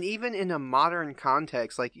 and even in a modern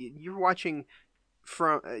context, like you're watching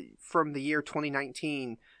from the year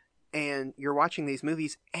 2019, and you're watching these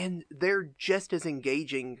movies, and they're just as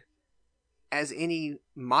engaging as any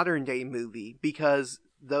modern day movie, because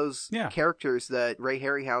those characters that Ray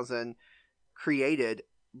Harryhausen created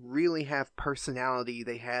really have personality.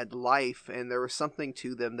 They had life, and there was something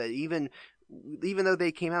to them that even though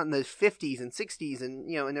they came out in the 50s and 60s and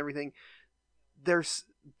and everything,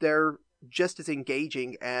 they're just as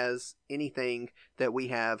engaging as anything that we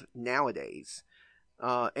have nowadays.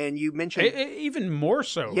 And you mentioned even more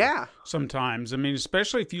so. Yeah. Sometimes, I mean,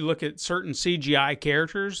 especially if you look at certain CGI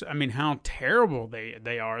characters, I mean, how terrible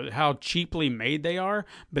they are, how cheaply made they are.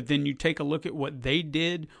 But then you take a look at what they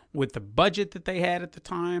did with the budget that they had at the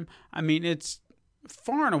time. I mean, it's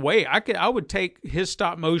far and away, I would take his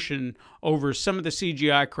stop motion over some of the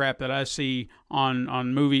CGI crap that I see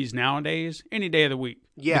on movies nowadays any day of the week.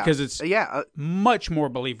 Yeah, because it's much more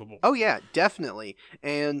believable. Oh yeah, definitely.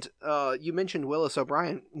 And you mentioned Willis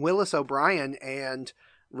O'Brien. Willis O'Brien and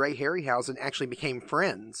Ray Harryhausen actually became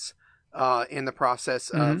friends in the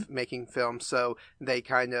process of making films. So they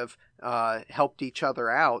kind of helped each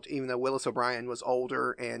other out, even though Willis O'Brien was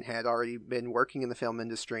older and had already been working in the film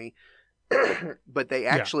industry. But they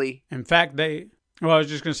actually... In fact, I was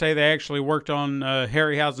just going to say they actually worked on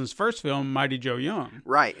Harryhausen's first film, Mighty Joe Young.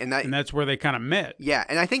 Right. And that's where they kind of met. Yeah,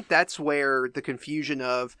 and I think that's where the confusion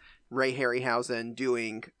of Ray Harryhausen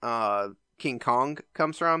doing King Kong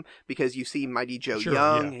comes from, because you see Mighty Joe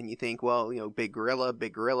Young and you think, well, big gorilla.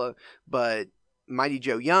 But Mighty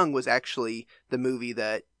Joe Young was actually the movie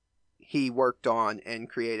that he worked on and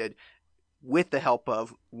created with the help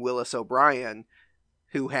of Willis O'Brien,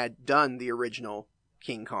 who had done the original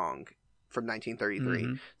King Kong from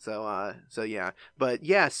 1933. So yeah. But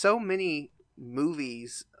yeah, so many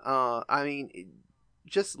movies. I mean,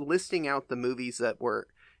 just listing out the movies that were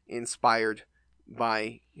inspired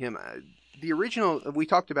by him. The original, we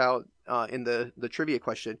talked about in the trivia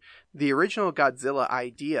question, the original Godzilla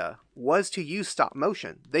idea was to use stop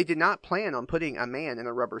motion. They did not plan on putting a man in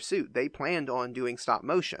a rubber suit. They planned on doing stop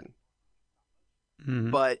motion.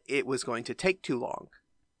 But it was going to take too long.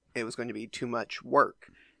 It was going to be too much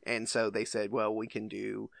work. And so they said, well, we can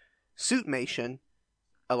do suitmation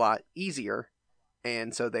a lot easier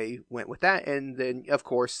And so they went with that. And then, of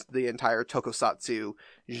course, the entire tokusatsu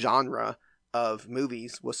genre of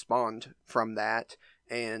movies was spawned from that.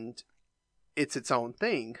 And it's its own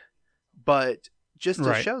thing. But just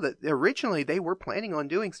to show that originally they were planning on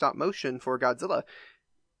doing stop motion for Godzilla.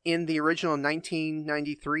 In the original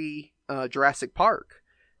 1993 Jurassic Park,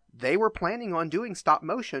 they were planning on doing stop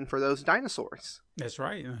motion for those dinosaurs. That's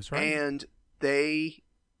right. And they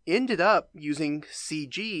ended up using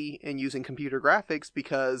CG and using computer graphics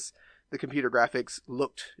because the computer graphics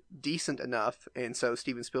looked decent enough, and so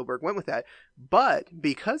Steven Spielberg went with that. But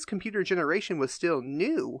because computer generation was still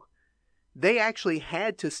new, they actually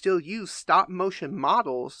had to still use stop motion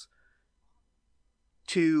models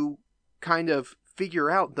to kind of figure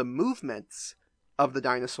out the movements of the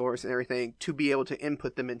dinosaurs and everything to be able to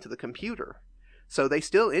input them into the computer. So they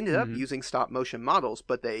still ended up using stop motion models,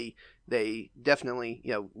 but they definitely,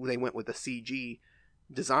 they went with the CG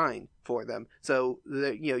design for them. So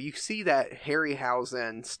you see that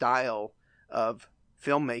Harryhausen style of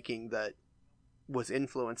filmmaking that was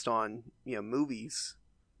influenced on movies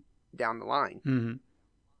down the line. Mm-hmm.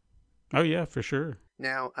 Oh yeah, for sure.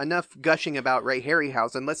 Now, enough gushing about Ray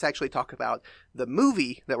Harryhausen. Let's actually talk about the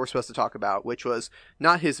movie that we're supposed to talk about, which was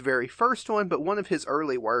not his very first one, but one of his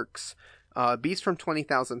early works, Beast from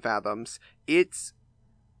 20,000 Fathoms.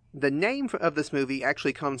 The name of this movie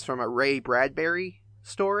actually comes from a Ray Bradbury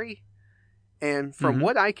story. And from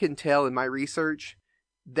what I can tell in my research,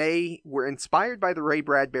 they were inspired by the Ray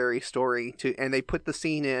Bradbury story and they put the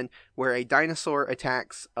scene in where a dinosaur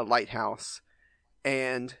attacks a lighthouse.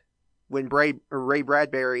 And when Ray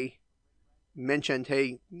Bradbury mentioned,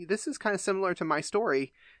 hey, this is kind of similar to my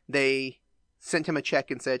story, they sent him a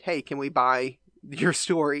check and said, hey, can we buy your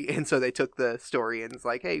story? And so they took the story and it's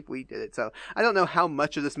like, hey, we did it. So I don't know how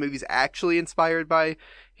much of this movie is actually inspired by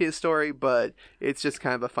his story, but it's just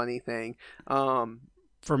kind of a funny thing.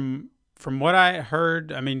 From what I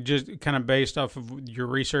heard, I mean, just kind of based off of your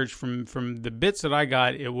research, from the bits that I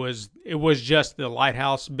got, it was just the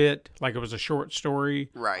lighthouse bit, like it was a short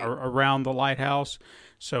story around the lighthouse.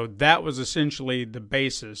 So that was essentially the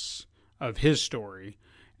basis of his story.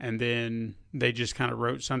 And then they just kind of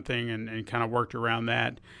wrote something and kind of worked around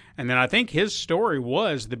that. And then I think his story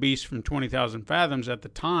was The Beast from 20,000 Fathoms at the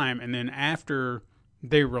time. And then after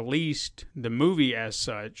they released the movie as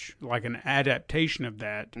such, like an adaptation of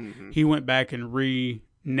that, he went back and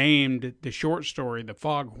renamed the short story The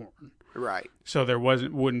Foghorn. Right. So there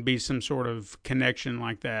wouldn't be some sort of connection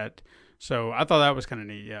like that. So I thought that was kind of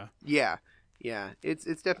neat, yeah. Yeah, it's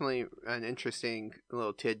definitely an interesting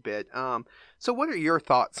little tidbit. So what are your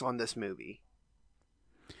thoughts on this movie?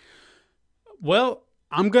 Well,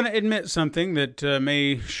 I'm going to admit something that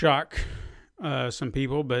may shock some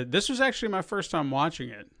people, but this was actually my first time watching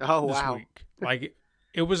it. Oh, this wow. week. Like,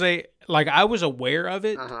 it was I was aware of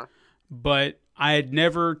it, but I had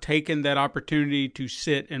never taken that opportunity to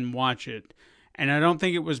sit and watch it. And I don't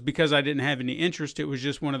think it was because I didn't have any interest. It was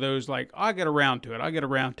just one of those I'll get around to it,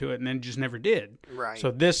 and then just never did. Right. So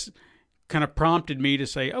this kind of prompted me to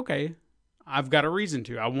say, okay, I've got a reason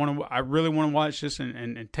to. I really want to watch this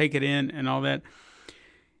and take it in and all that.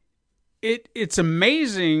 It's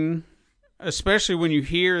amazing, especially when you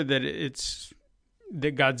hear that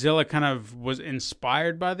that Godzilla kind of was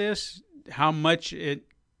inspired by this, how much it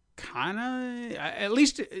kind of, at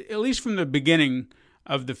least from the beginning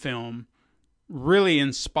of the film, really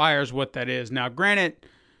inspires what that is. Now, granted,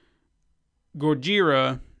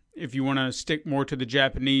 Gojira, if you want to stick more to the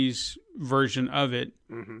Japanese version of it,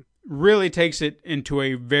 really takes it into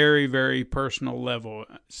a very, very personal level.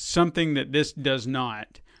 Something that this does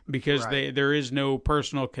not, because there is no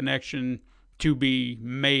personal connection to be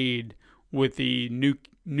made with the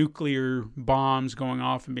nuclear bombs going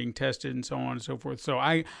off and being tested and so on and so forth. So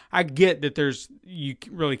I get that you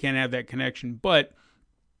really can't have that connection, but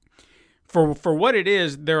for what it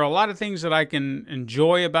is, there are a lot of things that I can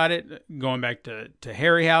enjoy about it. Going back to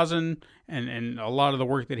Harryhausen and a lot of the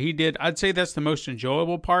work that he did, I'd say that's the most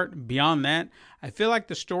enjoyable part. Beyond that, I feel like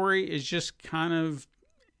the story is just kind of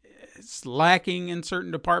it's lacking in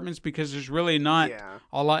certain departments because there's really not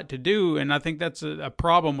a lot to do. And I think that's a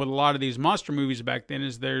problem with a lot of these monster movies back then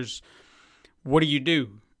is what do you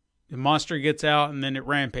do? The monster gets out and then it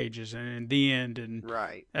rampages and in the end. And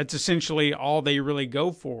that's essentially all they really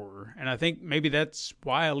go for. And I think maybe that's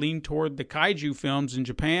why I lean toward the kaiju films in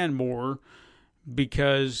Japan more,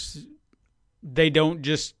 because they don't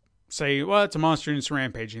just say, well, it's a monster and it's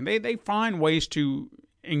rampaging. They find ways to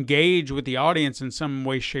engage with the audience in some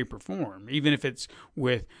way, shape, or form, even if it's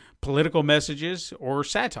with political messages or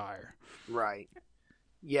satire. Right.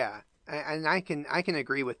 Yeah. And I can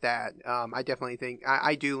agree with that. I definitely think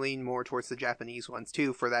I do lean more towards the Japanese ones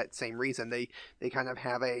too for that same reason. They kind of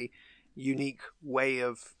have a unique way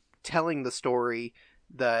of telling the story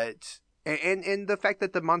that and the fact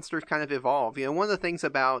that the monsters kind of evolve. You know, one of the things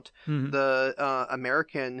about the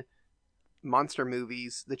American monster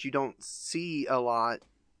movies that you don't see a lot,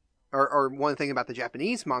 or one thing about the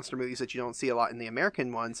Japanese monster movies that you don't see a lot in the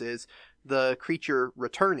American ones is the creature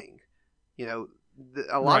returning. You know,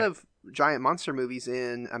 a lot of giant monster movies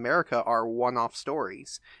in America are one-off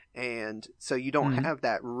stories, and so you don't have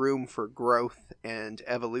that room for growth and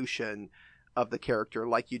evolution of the character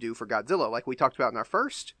like you do for Godzilla. Like we talked about in our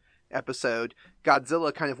first episode,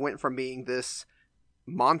 Godzilla kind of went from being this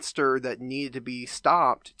monster that needed to be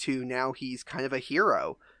stopped to now he's kind of a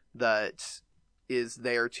hero that is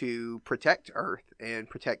there to protect Earth and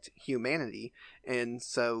protect humanity. And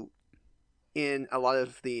so in a lot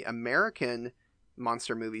of the American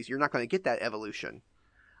monster movies, you're not going to get that evolution.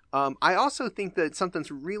 I also think that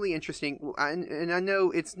something's really interesting, and I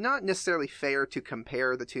know it's not necessarily fair to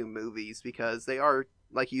compare the two movies because they are,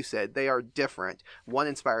 like you said, they are different. One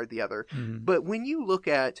inspired the other. But when you look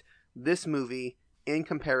at this movie in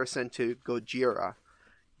comparison to Gojira,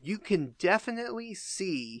 you can definitely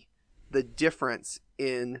see the difference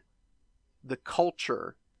in the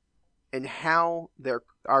culture and how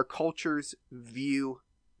our cultures view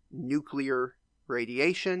nuclear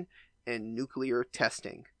radiation and nuclear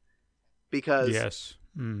testing. Because,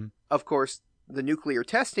 of course, the nuclear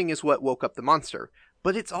testing is what woke up the monster.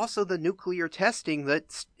 But it's also the nuclear testing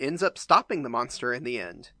that ends up stopping the monster in the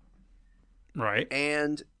end. Right.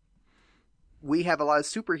 And we have a lot of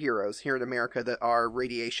superheroes here in America that are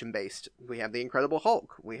radiation-based. We have the Incredible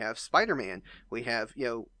Hulk. We have Spider-Man. We have,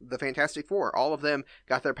 the Fantastic Four. All of them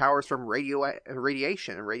got their powers from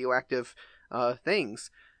radiation and radioactive things.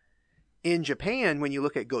 In Japan, when you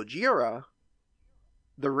look at Gojira,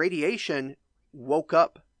 the radiation woke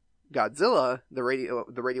up Godzilla, the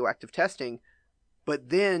radioactive testing, but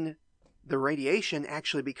then the radiation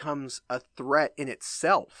actually becomes a threat in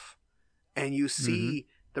itself. And you see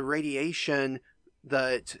the radiation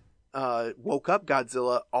that woke up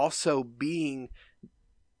Godzilla also being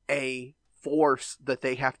a force that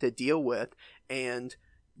they have to deal with. And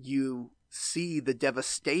you see the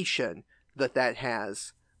devastation that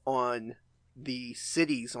has on the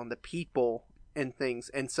cities, on the people and things.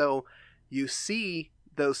 And so you see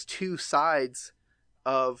those two sides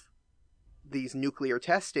of these nuclear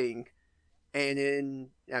testing. And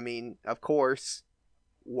of course,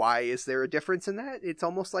 why is there a difference in that? It's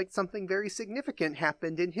almost like something very significant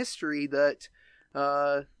happened in history that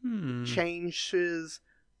changes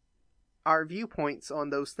our viewpoints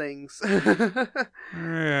on those things.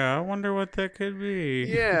 Yeah, I wonder what that could be.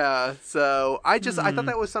 Yeah, so I thought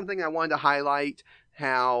that was something I wanted to highlight,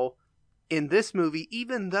 how in this movie,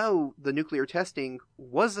 even though the nuclear testing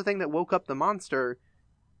was the thing that woke up the monster,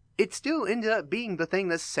 it still ended up being the thing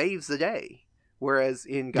that saves the day. Whereas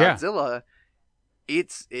in Godzilla,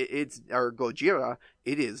 or Gojira,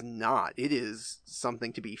 it is not. It is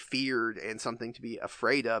something to be feared and something to be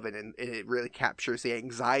afraid of, and it really captures the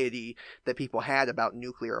anxiety that people had about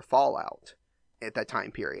nuclear fallout at that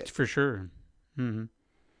time period. For sure. Mm-hmm.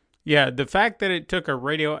 Yeah, the fact that it took a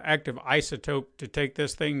radioactive isotope to take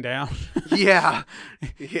this thing down. Yeah.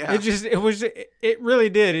 It really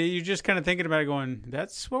did. You're just kind of thinking about it going,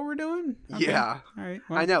 that's what we're doing? Okay. Yeah. All right.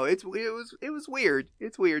 Well. I know. It was weird.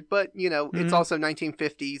 It's weird, but it's also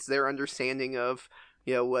 1950s. Their understanding of,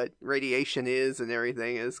 what radiation is and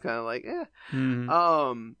everything is kind of like, eh.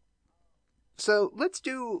 Mm-hmm. So let's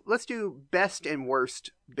do best and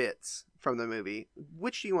worst bits from the movie.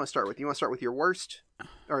 Which do you want to start with? You want to start with your worst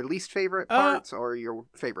or least favorite parts, or your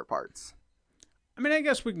favorite parts? I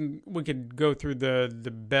guess we could go through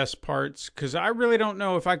the best parts, because I really don't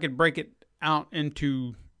know if I could break it out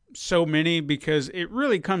into so many, because it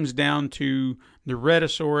really comes down to the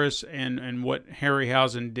Rhedosaurus and what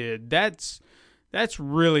Harryhausen did. That's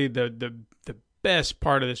really the best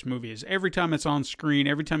part of this movie, is every time it's on screen,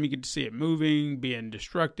 every time you get to see it moving, being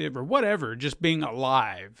destructive or whatever, just being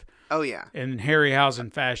alive. Oh yeah. In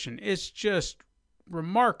Harryhausen fashion, it's just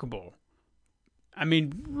remarkable.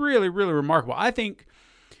 Really, really remarkable. I think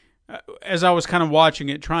as I was kind of watching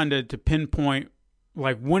it, trying to pinpoint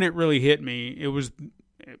like when it really hit me, it was,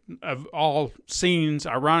 of all scenes,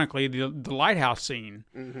 ironically, the lighthouse scene.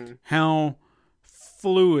 Mm-hmm. How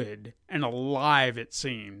fluid and alive it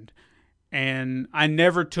seemed. And I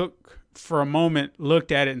never for a moment,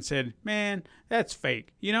 looked at it and said, man, that's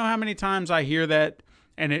fake. You know how many times I hear that,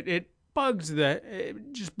 and it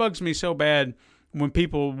just bugs me so bad when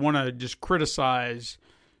people want to just criticize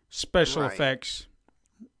special effects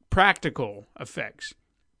practical effects.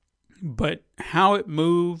 But how it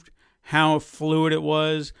moved, how fluid it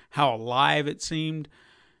was, how alive it seemed,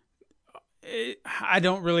 I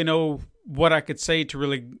don't really know what I could say to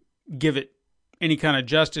really give it any kind of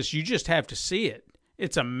justice. You just have to see it.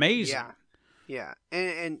 It's amazing. Yeah.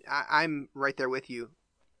 And I'm right there with you.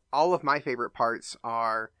 All of my favorite parts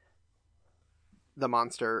are the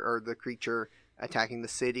monster or the creature attacking the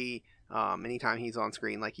city. Anytime he's on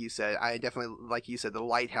screen, like you said, I definitely, like you said, the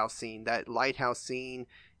lighthouse scene. That lighthouse scene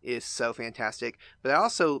is so fantastic. But I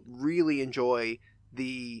also really enjoy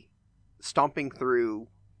the stomping through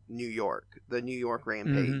New York, the New York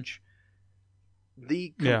rampage. Mm-hmm.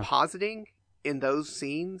 The compositing in those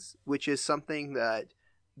scenes, which is something that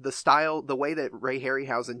the way that Ray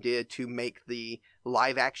Harryhausen did to make the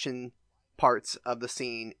live action parts of the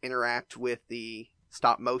scene interact with the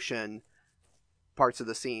stop motion parts of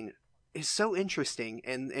the scene is so interesting.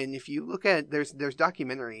 And if you look at, there's a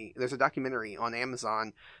documentary on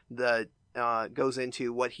Amazon that goes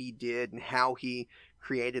into what he did and how he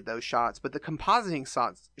created those shots. But the compositing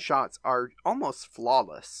shots are almost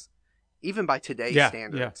flawless, even by today's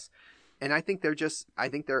standards. Yeah. And I think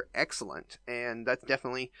they're excellent. And that's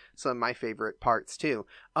definitely some of my favorite parts too.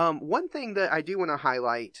 One thing that I do want to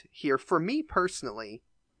highlight here, for me personally,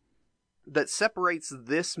 that separates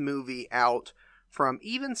this movie out from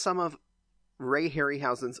even some of Ray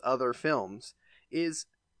Harryhausen's other films, is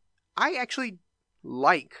I actually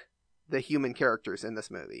like the human characters in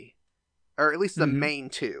this movie. Or at least the main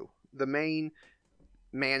two. The main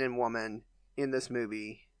man and woman in this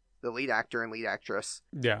movie, the lead actor and lead actress.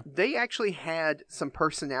 Yeah. They actually had some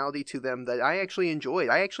personality to them that I actually enjoyed.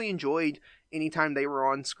 I actually enjoyed anytime they were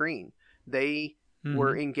on screen. They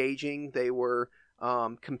were engaging, they were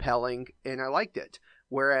compelling, and I liked it.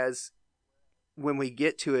 Whereas when we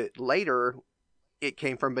get to it later, it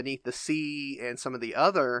came from Beneath the Sea and some of the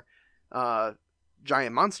other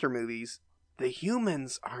giant monster movies. The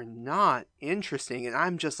humans are not interesting, and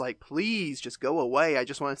I'm just like, please just go away. I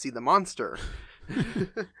just want to see the monster.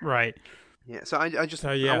 Right. Yeah, so I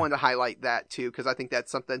wanted to highlight that too, because I think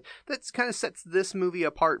that's something that's kind of sets this movie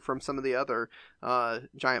apart from some of the other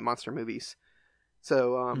giant monster movies.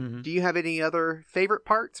 So do you have any other favorite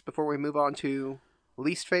parts before we move on to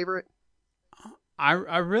least favorite? I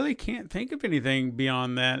really can't think of anything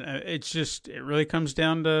beyond that. It really comes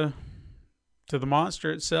down to the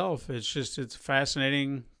monster itself. It's a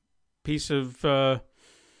fascinating piece of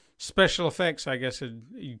special effects, I guess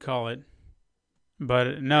you'd call it.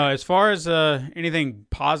 But no, as far as anything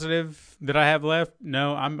positive that I have left,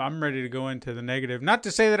 no, I'm ready to go into the negative. Not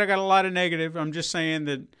to say that I got a lot of negative. I'm just saying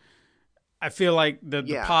that I feel like the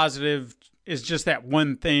positive is just that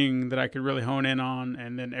one thing that I could really hone in on,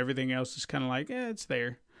 and then everything else is kind of like, it's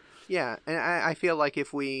there. Yeah, and I feel like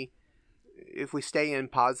if we stay in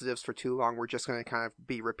positives for too long, we're just going to kind of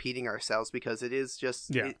be repeating ourselves, because it is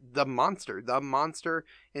just the monster. The monster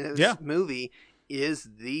in this movie is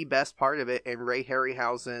the best part of it, and Ray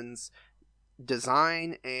Harryhausen's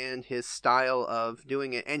design and his style of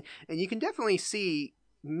doing it. And you can definitely see,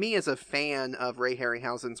 me as a fan of Ray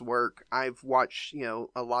Harryhausen's work, I've watched,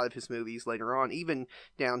 a lot of his movies later on, even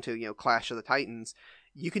down to, Clash of the Titans.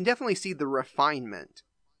 You can definitely see the refinement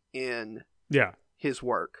in his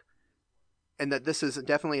work. And that this is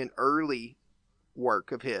definitely an early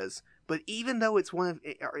work of his. But even though it's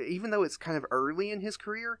kind of early in his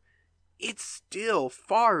career, it's still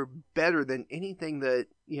far better than anything that,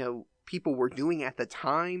 people were doing at the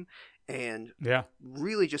time, and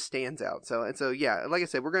really just stands out. So like I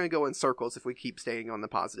said, we're going to go in circles if we keep staying on the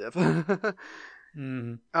positive.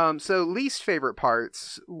 So least favorite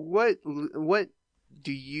parts, what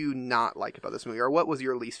do you not like about this movie, or what was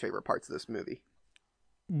your least favorite parts of this movie?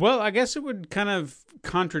 Well, I guess it would kind of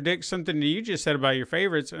contradict something that you just said about your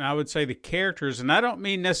favorites, and I would say the characters, and I don't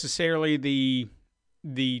mean necessarily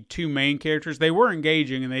the two main characters. They were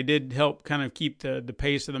engaging, and they did help kind of keep the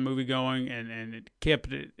pace of the movie going, and it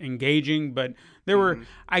kept it engaging. But there were,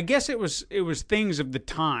 I guess it was things of the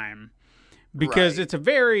time, because it's a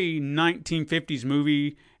very 1950s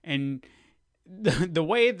movie, and the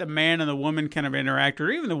way the man and the woman kind of interacted, or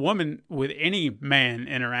even the woman with any man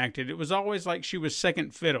interacted, it was always like she was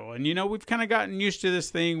second fiddle. And, we've kind of gotten used to this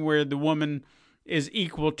thing where the woman is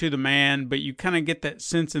equal to the man, but you kind of get that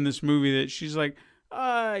sense in this movie that she's like,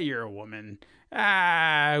 you're a woman.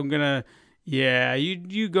 I'm gonna,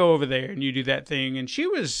 you go over there and you do that thing. And she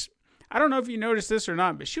was, I don't know if you noticed this or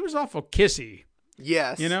not, but she was awful kissy.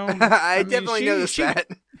 Yes. I definitely noticed that.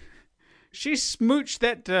 She smooched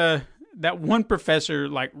that one professor,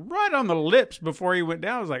 like right on the lips before he went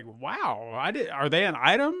down. I was like, wow, are they an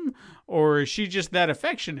item or is she just that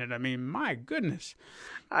affectionate? I mean, my goodness.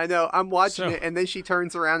 I know. I'm watching it, and then she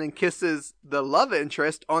turns around and kisses the love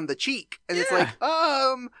interest on the cheek, and it's like,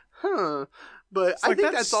 huh. But I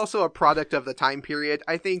think that's also a product of the time period.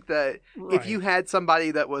 I think that if you had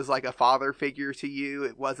somebody that was like a father figure to you,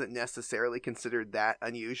 it wasn't necessarily considered that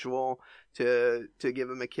unusual to give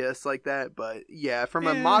him a kiss like that. But yeah, from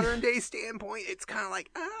a modern day standpoint, it's kind of like,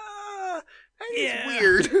 that is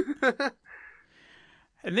weird.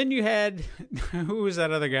 And then you had, who was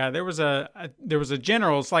that other guy? There was a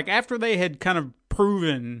general. It's like after they had kind of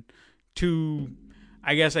proven to,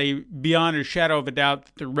 I guess, beyond a shadow of a doubt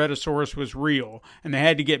that the Rhedosaurus was real, and they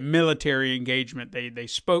had to get military engagement. They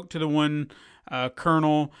spoke to the one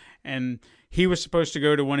colonel, and he was supposed to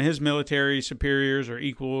go to one of his military superiors or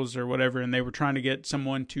equals or whatever, and they were trying to get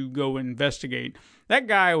someone to go investigate. That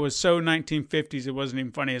guy was so 1950s, it wasn't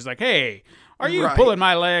even funny. It's like, hey, are you pulling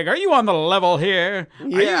my leg? Are you on the level here?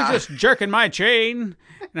 Yeah. Are you just jerking my chain?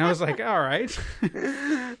 And I was like, all right.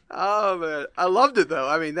 Oh, man. I loved it, though.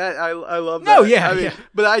 I mean, I love that. Oh, yeah. I mean,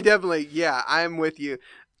 but I definitely, I'm with you.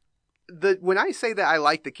 When I say that I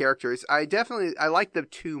like the characters, I like the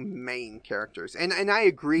two main characters. And I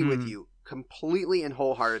agree with you completely and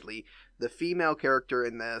wholeheartedly. The female character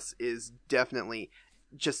in this is definitely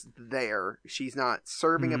just there. She's not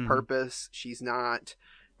serving a purpose. She's not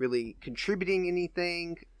really contributing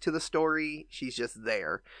anything to the story. She's just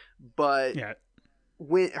there. But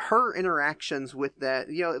when her interactions with that,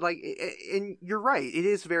 and you're right, it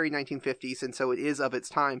is very 1950s, and so it is of its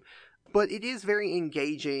time, but it is very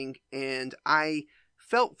engaging, and I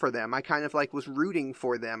felt for them. I kind of was rooting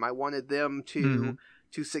for them. I wanted them to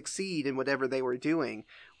succeed in whatever they were doing.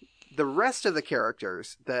 The rest of the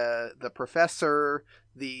characters, the professor,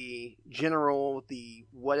 the general, the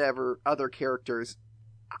whatever other characters,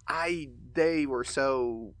 they were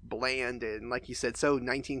so bland and, like you said, so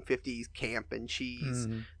 1950s camp and cheese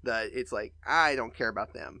that it's like, I don't care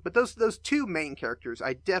about them. But those two main characters,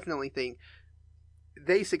 I definitely think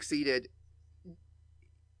they succeeded.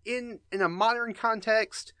 In a modern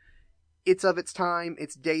context, it's of its time,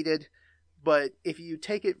 it's dated, but if you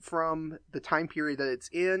take it from the time period that it's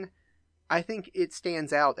in, I think it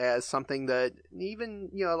stands out as something that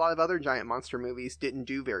even, a lot of other giant monster movies didn't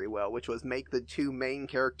do very well, which was make the two main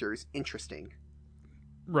characters interesting.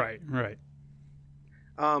 Right.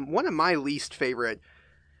 One of my least favorite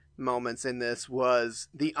moments in this was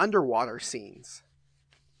the underwater scenes.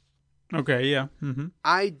 Okay, yeah. Mm-hmm.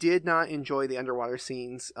 I did not enjoy the underwater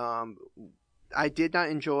scenes. I did not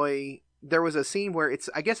enjoy... There was a scene where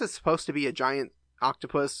I guess it's supposed to be a giant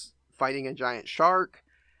octopus fighting a giant shark.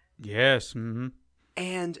 Yes. Mm-hmm.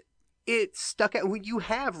 And it stuck out. When you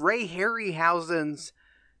have Ray Harryhausen's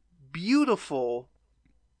beautiful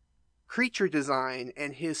creature design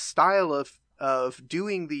and his style of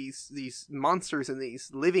doing these monsters and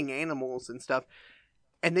these living animals and stuff,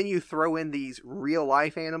 and then you throw in these real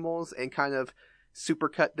life animals and kind of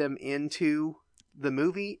supercut them into the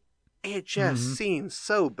movie, it just seems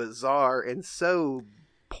so bizarre and so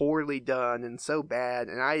poorly done and so bad,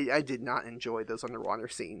 and I did not enjoy those underwater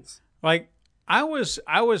scenes. Like, I was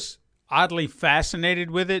oddly fascinated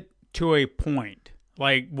with it to a point.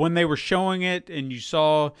 Like, when they were showing it and you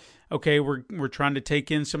saw, okay, we're trying to take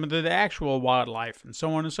in some of the actual wildlife and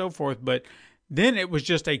so on and so forth, but then it was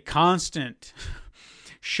just a constant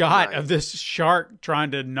shot of this shark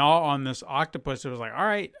trying to gnaw on this octopus. It was like, all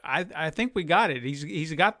right, I think we got it.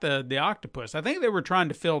 He's got the octopus. I think they were trying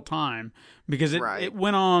to fill time because it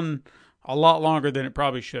went on a lot longer than it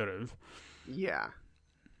probably should have. Yeah.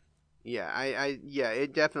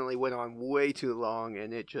 It definitely went on way too long,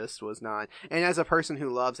 and it just was not. And as a person who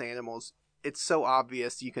loves animals, it's so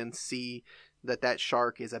obvious. You can see that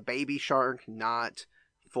shark is a baby shark, not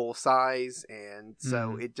full size, and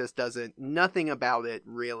so it just doesn't, nothing about it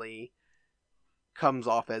really comes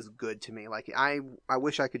off as good to me. Like, I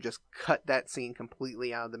wish I could just cut that scene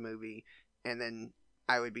completely out of the movie, and then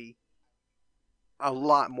I would be a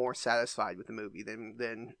lot more satisfied with the movie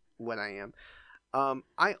than what I am.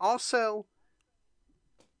 I also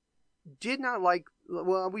did not like,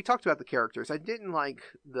 well, we talked about the characters. I didn't like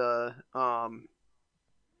the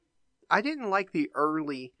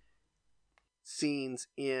early scenes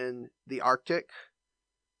in the Arctic,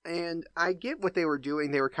 and I get what they were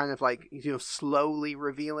doing. They were kind of like, slowly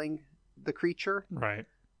revealing the creature, right?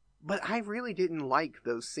 But I really didn't like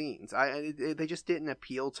those scenes. They just didn't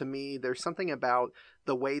appeal to me. There's something about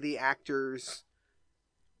the way the actors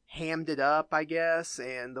hammed it up, I guess,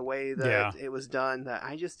 and the way that it was done that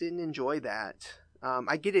I just didn't enjoy that.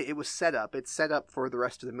 I get it. It was set up. It's set up for the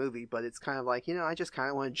rest of the movie, but it's kind of like, I just kind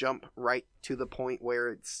of want to jump right to the point where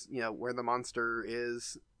it's, where the monster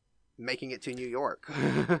is making it to New York.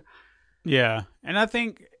 Yeah. And I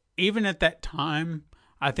think even at that time,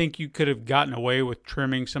 I think you could have gotten away with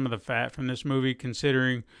trimming some of the fat from this movie,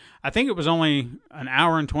 considering I think it was only an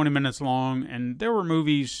hour and 20 minutes long, and there were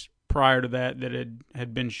movies prior to that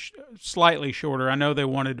had been slightly shorter. I know they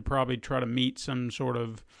wanted to probably try to meet some sort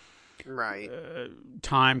of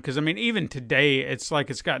time, because I mean, even today, it's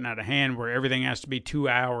like it's gotten out of hand where everything has to be 2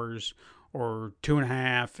 hours or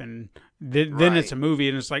 2.5, and then it's a movie,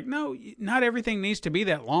 and it's like, no, not everything needs to be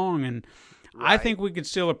that long. And I think we could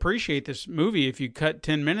still appreciate this movie if you cut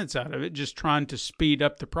 10 minutes out of it, just trying to speed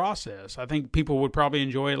up the process. I think people would probably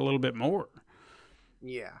enjoy it a little bit more.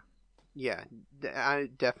 Yeah,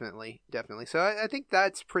 definitely. So I think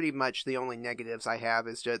that's pretty much the only negatives I have,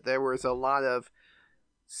 is that there was a lot of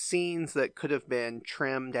scenes that could have been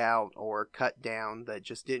trimmed out or cut down that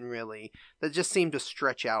just seemed to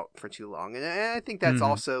stretch out for too long. And I think that's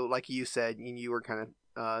also, like you said, and you were kind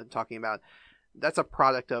of talking about, that's a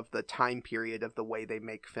product of the time period of the way they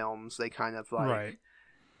make films. They kind of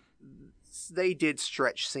they did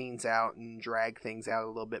stretch scenes out and drag things out a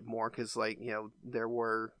little bit more, because they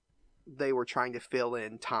were trying to fill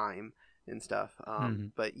in time and stuff.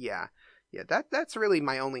 But that's really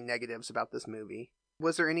my only negatives about this movie.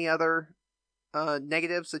 Was there any other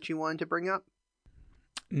negatives that you wanted to bring up?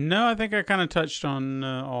 No, I think I kind of touched on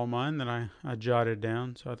all mine that I jotted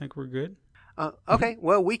down, so I think we're good. Okay,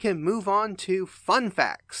 well, we can move on to fun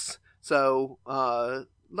facts. So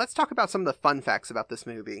let's talk about some of the fun facts about this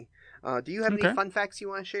movie. Do you have any fun facts you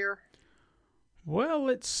want to share? Well,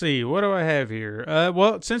 let's see. What do I have here?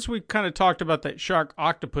 Well, since we kind of talked about that shark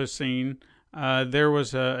octopus scene, there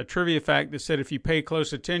was a trivia fact that said if you pay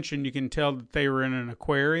close attention, you can tell that they were in an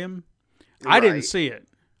aquarium. Right. I didn't see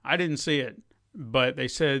it, but they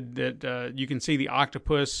said that you can see the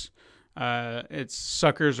octopus. Its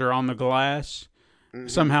suckers are on the glass.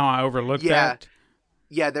 Somehow I overlooked that.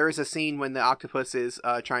 Yeah, there is a scene when the octopus is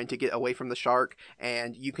trying to get away from the shark,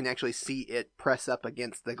 and you can actually see it press up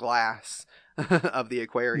against the glass of the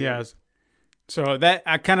aquarium. Yes. So that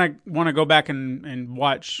I kind of want to go back and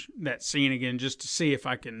watch that scene again, just to see if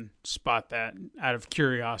I can spot that out of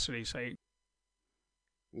curiosity's sake.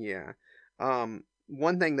 Yeah.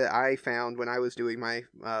 One thing that I found when I was doing my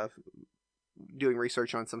doing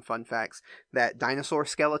research on some fun facts, that dinosaur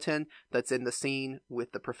skeleton that's in the scene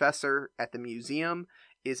with the professor at the museum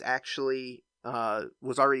is actually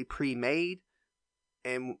was already pre-made,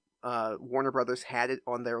 and Warner Brothers had it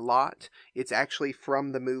on their lot. It's actually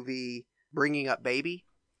from the movie Bringing Up Baby,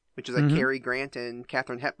 which is a Cary Grant and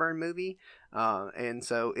Katharine Hepburn movie, and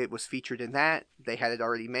so it was featured in that. They had it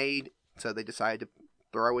already made, so they decided to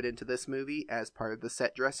throw it into this movie as part of the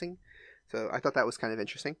set dressing. So I thought that was kind of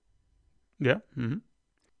interesting. Yeah.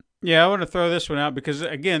 Yeah, I want to throw this one out because,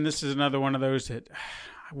 again, this is another one of those that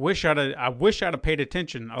I wish I'd have paid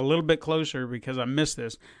attention a little bit closer, because I missed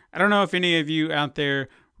this. I don't know if any of you out there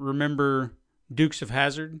remember Dukes of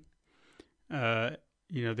Hazzard. The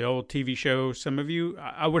old TV show. Some of you,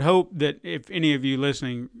 I would hope that if any of you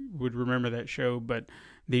listening would remember that show, but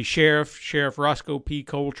the Sheriff Roscoe P.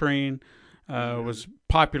 Coltrane, was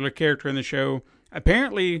a popular character in the show.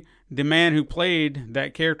 Apparently, the man who played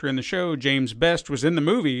that character in the show, James Best, was in the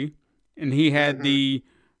movie, and he had the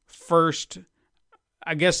first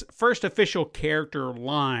official character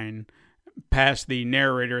line past the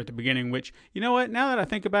narrator at the beginning, which, you know what, now that I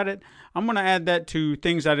think about it, I'm going to add that to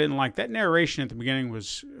things I didn't like. That narration at the beginning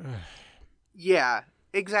was... Yeah,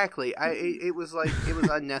 exactly. It was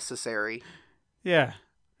unnecessary. Yeah.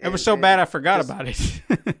 It was so bad I forgot about it.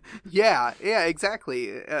 yeah,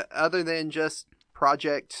 exactly. Other than just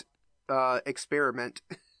Project Experiment.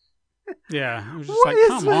 Yeah, it was just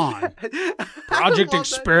come on. Project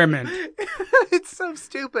Experiment. It's so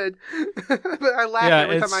stupid. But I laugh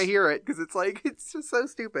every time I hear it, because it's just so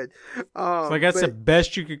stupid. That's the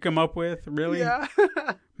best you could come up with, really? Yeah.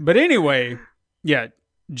 But anyway, yeah,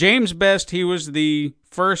 James Best, he was the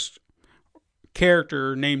first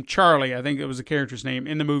character named Charlie, I think it was the character's name,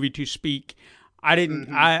 in the movie to speak. I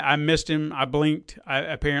didn't, I missed him. I blinked,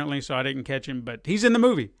 apparently, so I didn't catch him, but he's in the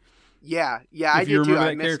movie. Yeah, I did too.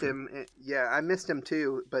 I missed him. Yeah, I missed him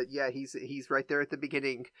too. But yeah, he's right there at the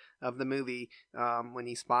beginning of the movie when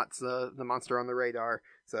he spots the monster on the radar.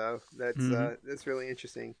 So that's really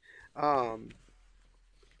interesting.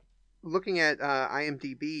 Looking at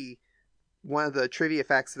IMDb, one of the trivia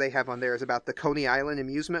facts they have on there is about the Coney Island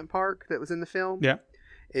amusement park that was in the film. Yeah,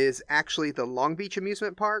 is actually the Long Beach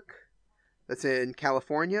amusement park that's in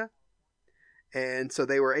California, and so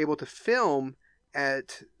they were able to film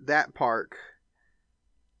at that park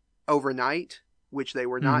overnight, which they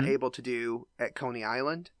were not able to do at Coney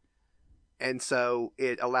Island. And so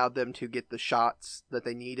it allowed them to get the shots that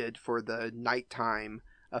they needed for the nighttime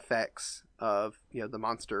effects of, the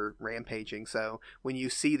monster rampaging. So when you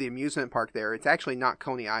see the amusement park there, it's actually not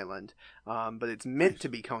Coney Island, but it's meant to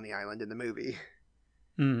be Coney Island in the movie.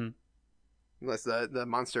 Mm-hmm. Unless the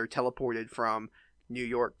monster teleported from New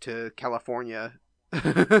York to California.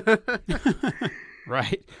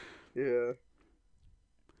 Right. Yeah.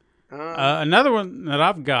 Another one that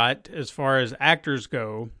I've got as far as actors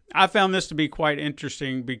go, I found this to be quite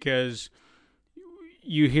interesting because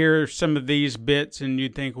you hear some of these bits and you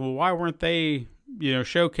think, well, why weren't they,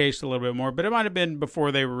 showcased a little bit more? But it might have been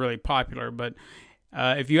before they were really popular. But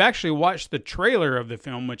if you actually watch the trailer of the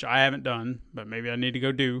film, which I haven't done, but maybe I need to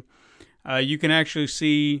go do, you can actually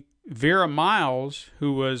see Vera Miles,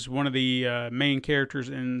 who was one of the main characters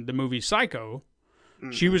in the movie Psycho.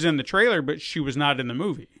 Mm-hmm. She was in the trailer, but she was not in the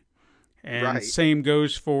movie. And same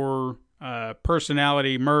goes for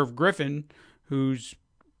personality Merv Griffin, who's,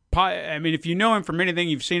 if you know him from anything,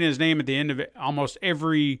 you've seen his name at the end of almost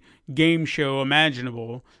every game show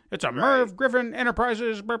imaginable. It's a Merv Griffin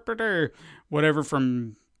Enterprises, whatever,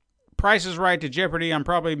 from Price is Right to Jeopardy. I'm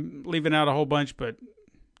probably leaving out a whole bunch, but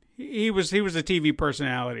he was a TV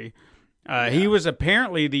personality. He was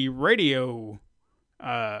apparently the radio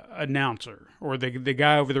announcer, or the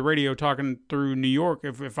guy over the radio talking through New York,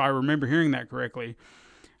 if I remember hearing that correctly.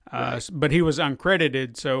 But he was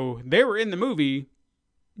uncredited, so they were in the movie,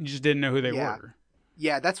 you just didn't know who they were.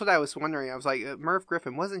 Yeah, that's what I was wondering. I was like, Merv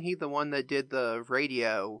Griffin, wasn't he the one that did the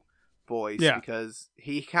radio voice? Yeah. Because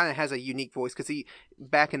he kind of has a unique voice, because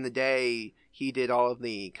back in the day, he did all of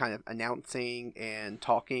the kind of announcing and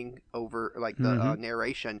talking over, like, the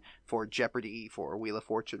narration for Jeopardy, for Wheel of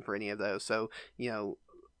Fortune, for any of those. So,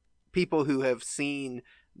 people who have seen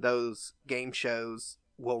those game shows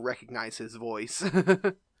will recognize his voice.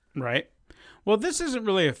 Right. Well, this isn't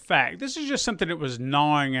really a fact. This is just something that was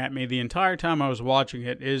gnawing at me the entire time I was watching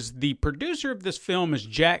it, is the producer of this film is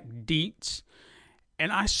Jack Dietz.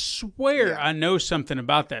 And I swear I know something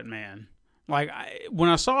about that man. Like, when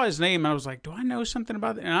I saw his name, I was like, do I know something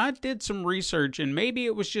about that? And I did some research, and maybe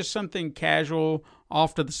it was just something casual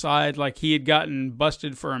off to the side, like he had gotten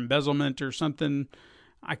busted for embezzlement or something.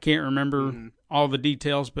 I can't remember all the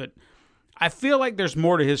details, but I feel like there's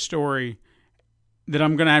more to his story that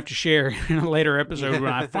I'm going to have to share in a later episode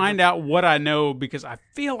when I find out what I know, because I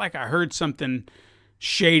feel like I heard something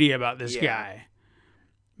shady about this guy.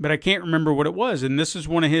 But I can't remember what it was. And this is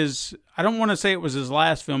one of his, I don't want to say it was his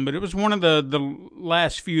last film, but it was one of the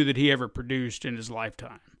last few that he ever produced in his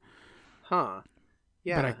lifetime. Huh.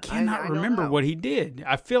 Yeah. But I cannot remember what he did.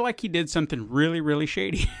 I feel like he did something really, really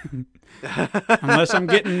shady. Unless I'm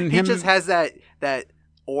getting him. He just has that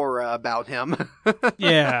aura about him.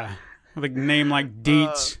 Yeah. With a name like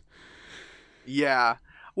Dietz. Yeah.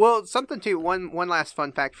 Well, something too, one last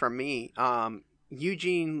fun fact from me.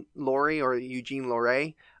 Eugene Laurie, or Eugene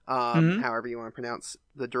Laurie, however you want to pronounce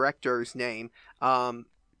the director's name,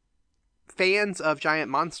 fans of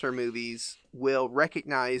giant monster movies will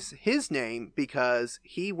recognize his name because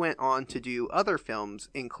he went on to do other films,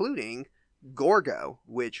 including Gorgo,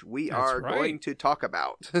 which we are going to talk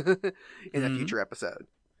about in a future episode.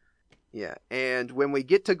 Yeah, and when we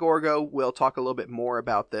get to Gorgo, we'll talk a little bit more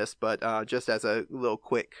about this, but just as a little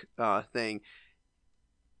quick thing,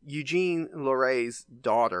 Eugene Laurie's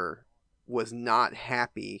daughter was not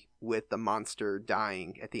happy with the monster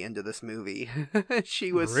dying at the end of this movie.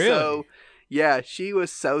 She was she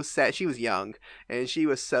was so sad. She was young, and she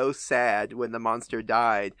was so sad when the monster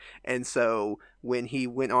died. And so when he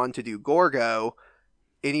went on to do Gorgo,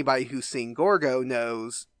 anybody who's seen Gorgo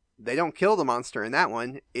knows they don't kill the monster in that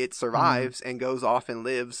one. It survives and goes off and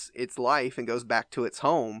lives its life and goes back to its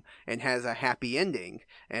home and has a happy ending.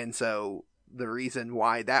 And so the reason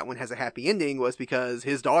why that one has a happy ending was because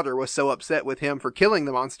his daughter was so upset with him for killing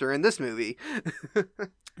the monster in this movie.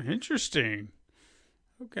 Interesting.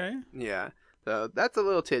 Okay. Yeah. So that's a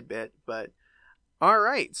little tidbit, but all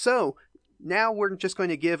right. So now we're just going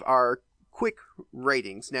to give our quick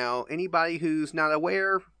ratings. Now, anybody who's not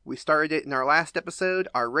aware, we started it in our last episode.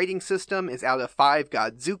 Our rating system is out of 5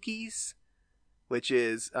 Godzukis, which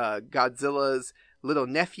is Godzilla's little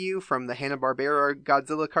nephew from the Hanna-Barbera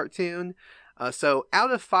Godzilla cartoon. So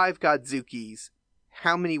out of 5 Godzukis,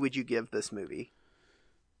 how many would you give this movie?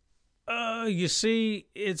 You see,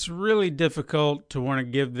 it's really difficult to want to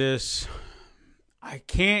give this. I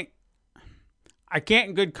can't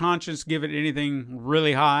in good conscience give it anything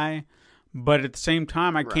really high, but at the same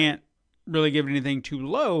time, I can't really give it anything too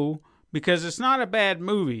low, because it's not a bad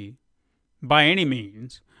movie, by any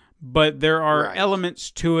means, but there are Right.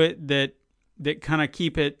 elements to it that kind of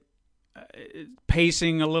keep it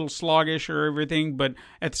pacing a little sluggish or everything. But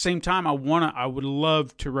at the same time, I would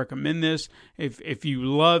love to recommend this. If you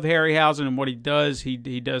love Harryhausen and what he does, he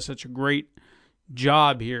does such a great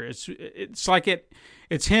job here. It's like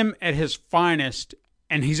it's him at his finest,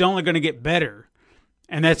 and he's only going to get better.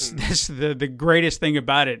 And that's the greatest thing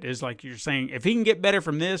about it is, like you're saying, if he can get better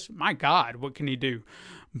from this, my God, what can he do?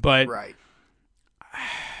 But Right.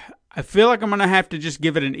 I feel like I'm going to have to just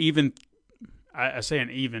give it an even. I say an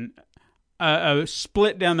even, a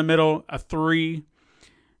split down the middle, a 3,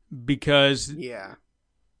 because Yeah.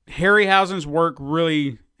 Harryhausen's work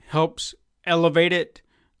really helps elevate it.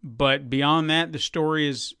 But beyond that, the story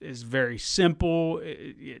is very simple.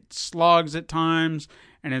 It slogs at times,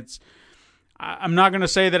 and I'm not going to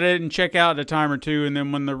say that I didn't check out a time or two, and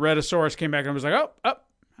then when the Rhedosaurus came back, I was like, oh,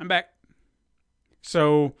 I'm back.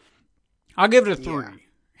 So I'll give it a 3. Yeah.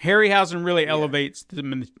 Harryhausen really elevates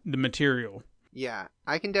the material. Yeah,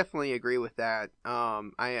 I can definitely agree with that.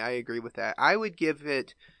 I agree with that. I would give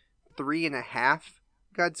it 3.5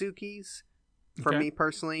 Godzukis for me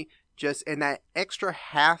personally. And that extra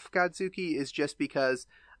half Godzuki is just because,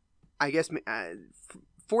 I guess,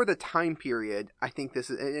 for the time period, I think this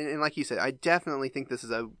is, and like you said, I definitely think this is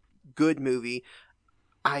a good movie.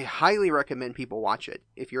 I highly recommend people watch it.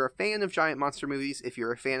 If you're a fan of giant monster movies, if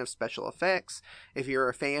you're a fan of special effects, if you're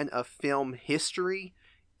a fan of film history,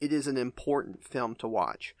 it is an important film to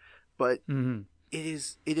watch. But it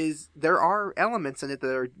is there are elements in it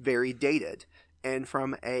that are very dated, and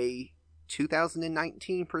from a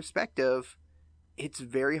 2019 perspective, it's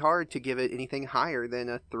very hard to give it anything higher than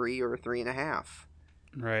a 3 or a 3.5.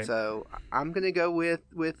 Right. So I'm gonna go with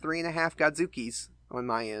 3.5 Godzukis on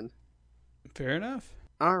my end. Fair enough.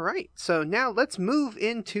 All right. So now let's move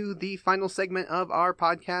into the final segment of our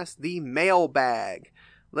podcast, the mailbag.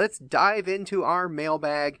 Let's dive into our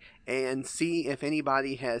mailbag and see if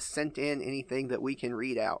anybody has sent in anything that we can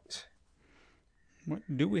read out. What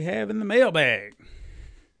do we have in the mailbag?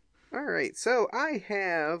 All right, so I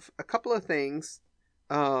have a couple of things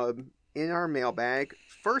in our mailbag.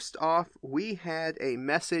 First off, we had a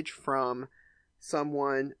message from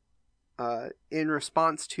someone in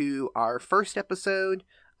response to our first episode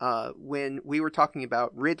when we were talking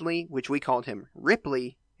about Ridley, which we called him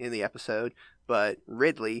Ripley in the episode, but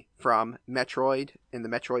Ridley from Metroid in the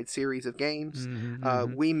Metroid series of games.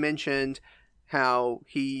 We mentioned how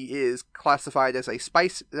he is classified as a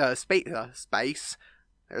spice.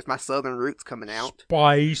 There's my southern roots coming out.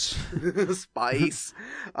 Spice. Spice.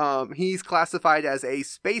 He's classified as a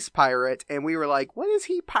space pirate, and we were like, what is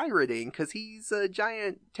he pirating? Because he's a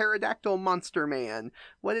giant pterodactyl monster man.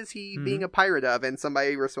 What is he being a pirate of? And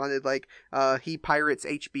somebody responded like, he pirates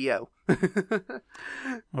HBO.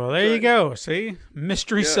 Well, there you go. See?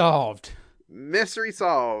 Mystery solved. Mystery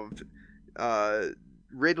solved.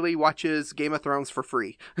 Ridley watches Game of Thrones for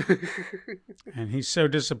free. And he's so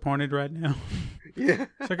disappointed right now. Yeah.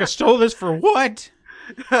 It's like, I stole this for what?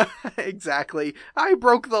 Exactly. I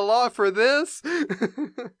broke the law for this.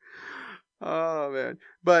 Oh, man.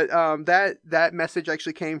 But that message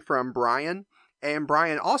actually came from Brian. And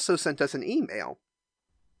Brian also sent us an email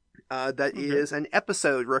that is an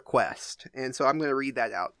episode request. And so I'm going to read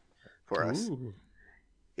that out for us.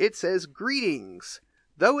 It says, "Greetings.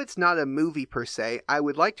 Though it's not a movie per se, I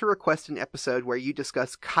would like to request an episode where you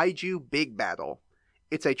discuss Kaiju Big Battle.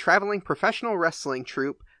 It's a traveling professional wrestling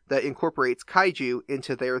troupe that incorporates kaiju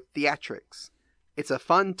into their theatrics. It's a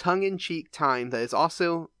fun tongue-in-cheek time that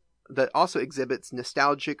also exhibits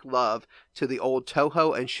nostalgic love to the old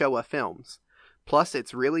Toho and Showa films. Plus,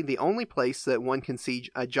 it's really the only place that one can see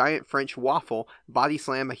a giant French waffle body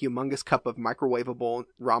slam a humongous cup of microwavable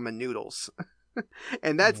ramen noodles."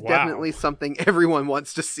 And that's definitely something everyone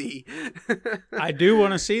wants to see. I do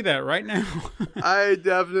want to see that right now. I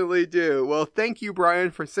definitely do. Well, thank you,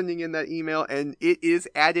 Brian, for sending in that email. And it is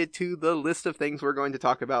added to the list of things we're going to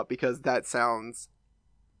talk about because that sounds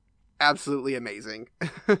absolutely amazing.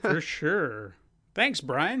 For sure. Thanks,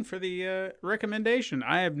 Brian, for the recommendation.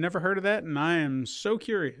 I have never heard of that, and I am so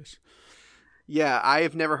curious. Yeah, I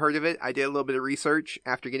have never heard of it. I did a little bit of research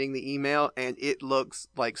after getting the email, and it looks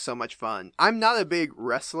like so much fun. I'm not a big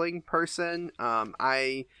wrestling person.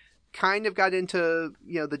 I kind of got into,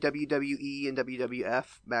 the WWE and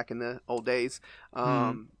WWF back in the old days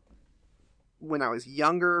when I was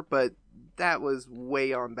younger, but that was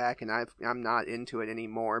way on back, and I'm not into it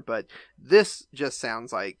anymore. But this just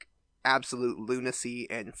sounds like absolute lunacy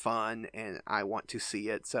and fun, and I want to see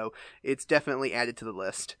it. So it's definitely added to the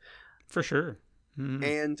list. For sure.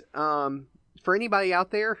 And for anybody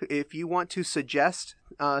out there, if you want to suggest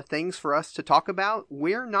things for us to talk about.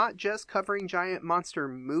 We're not just covering giant monster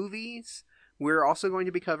movies. We're also going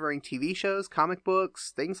to be covering TV shows, comic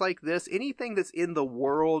books, things like this. Anything that's in the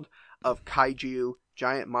world of kaiju,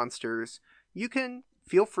 giant monsters, you can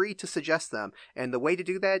feel free to suggest them. And the way to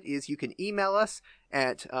do that is you can email us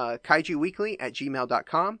at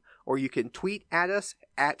kaijuweekly@gmail.com, or you can tweet at us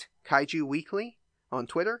at kaijuweekly on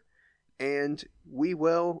Twitter. And we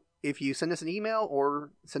will, if you send us an email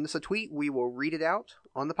or send us a tweet, we will read it out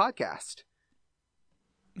on the podcast.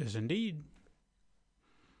 Yes, indeed.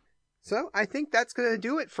 So I think that's going to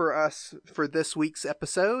do it for us for this week's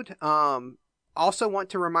episode. Also want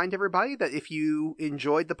to remind everybody that if you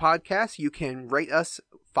enjoyed the podcast, you can rate us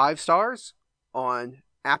 5 stars on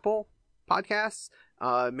Apple Podcasts.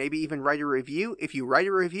 Maybe even write a review. If you write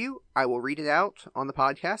a review, I will read it out on the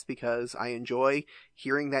podcast because I enjoy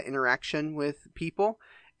hearing that interaction with people.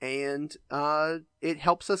 And it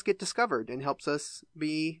helps us get discovered and helps us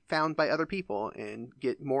be found by other people and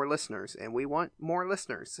get more listeners. And we want more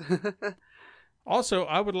listeners. Also,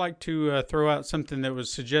 I would like to throw out something that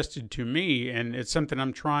was suggested to me, and it's something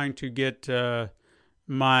I'm trying to get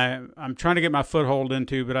my foothold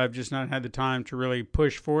into, but I've just not had the time to really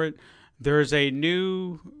push for it. There's a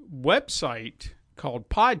new website called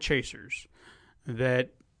Podchasers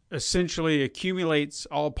that essentially accumulates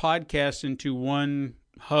all podcasts into one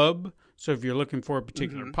hub. So if you're looking for a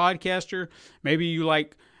particular podcaster, maybe you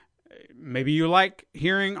like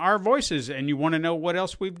hearing our voices and you want to know what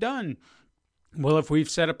else we've done. Well, if we've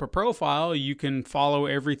set up a profile, you can follow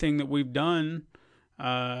everything that we've done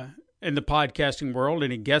in the podcasting world,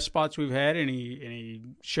 any guest spots we've had, any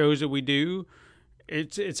shows that we do.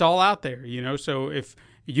 It's all out there, so if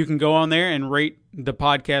you can go on there and rate the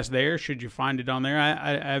podcast there, should you find it on there.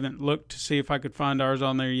 I haven't looked to see if I could find ours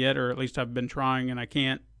on there yet, or at least I've been trying and I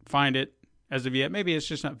can't find it as of yet. Maybe it's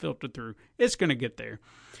just not filtered through. It's going to get there.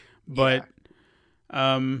 But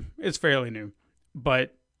it's fairly new.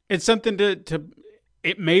 But it's something to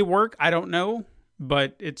it may work, I don't know,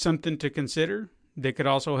 but it's something to consider that could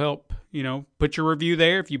also help, put your review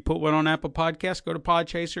there. If you put one on Apple Podcasts, go to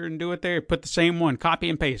Podchaser and do it there. Put the same one, copy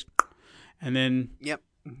and paste. And then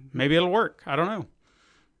maybe it'll work. I don't know.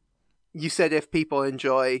 You said if people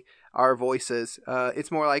enjoy our voices,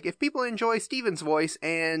 it's more like if people enjoy Steven's voice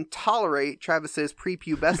and tolerate Travis's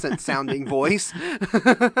prepubescent sounding voice.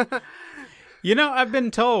 I've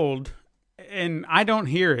been told, and I don't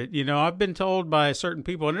hear it, I've been told by certain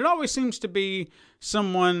people, and it always seems to be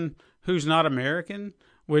someone who's not American,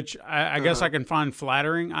 which I guess I can find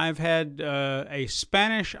flattering. I've had a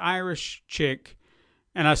Spanish-Irish chick,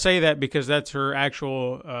 and I say that because that's her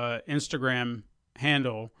actual Instagram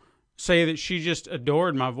handle, say that she just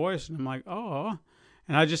adored my voice. And I'm like, oh.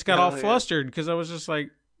 And I just got all flustered because I was just like,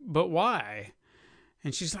 but why?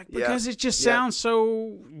 And she's like, because it just sounds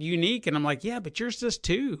so unique. And I'm like, yeah, but yours does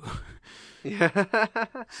too.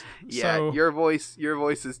 So, your voice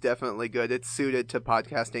is definitely good. It's suited to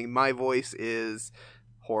podcasting. My voice is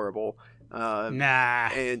horrible.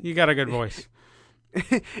 And you got a good voice.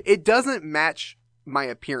 It doesn't match my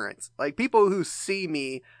appearance. Like, people who see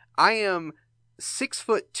me, I am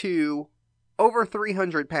 6'2", over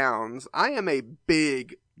 300 pounds. I am a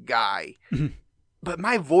big guy. But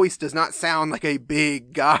my voice does not sound like a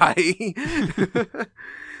big guy.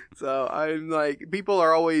 So I'm like, people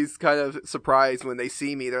are always kind of surprised when they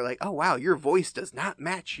see me. They're like, oh, wow, your voice does not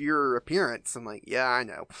match your appearance. I'm like, yeah, I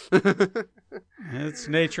know. It's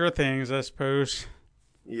nature of things, I suppose.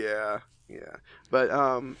 Yeah. But,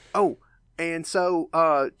 and so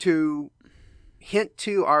to hint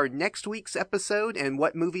to our next week's episode and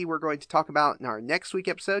what movie we're going to talk about in our next week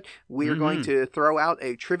episode, we're going to throw out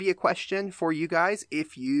a trivia question for you guys.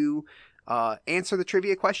 If you answer the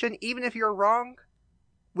trivia question, even if you're wrong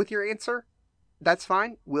with your answer, that's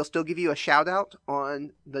fine. We'll still give you a shout out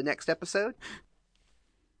on the next episode.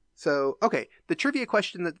 So, okay, the trivia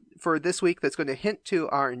question for this week that's going to hint to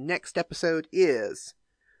our next episode is,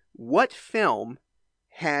 what film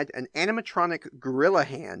had an animatronic gorilla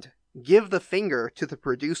hand give the finger to the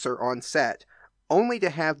producer on set, only to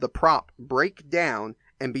have the prop break down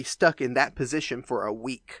and be stuck in that position for a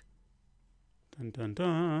week? Dun, dun,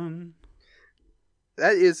 dun.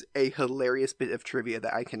 That is a hilarious bit of trivia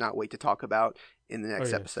that I cannot wait to talk about in the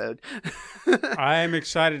next episode. I am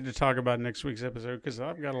excited to talk about next week's episode because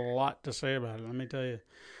I've got a lot to say about it, let me tell you.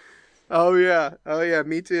 Oh yeah,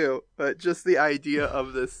 me too. But just the idea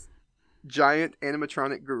of this giant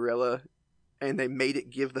animatronic gorilla, and they made it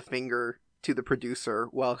give the finger to the producer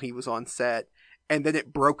while he was on set, and then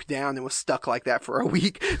it broke down and was stuck like that for a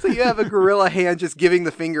week. So you have a gorilla hand just giving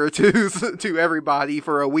the finger to everybody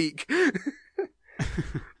for a week.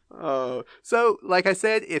 So, like I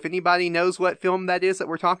said, if anybody knows what film that is that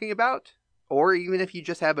we're talking about, or even if you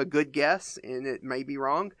just have a good guess and it may be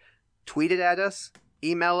wrong, tweet it at us,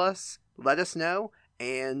 email us, let us know,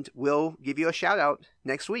 and we'll give you a shout out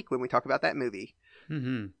next week when we talk about that movie.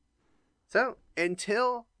 Mm-hmm. So,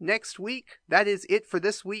 until next week, that is it for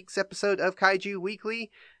this week's episode of Kaiju Weekly.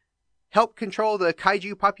 Help control the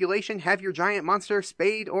kaiju population. Have your giant monster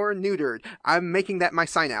spayed or neutered. I'm making that my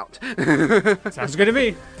sign out. Sounds good to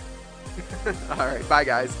me. All right. Bye,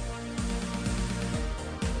 guys.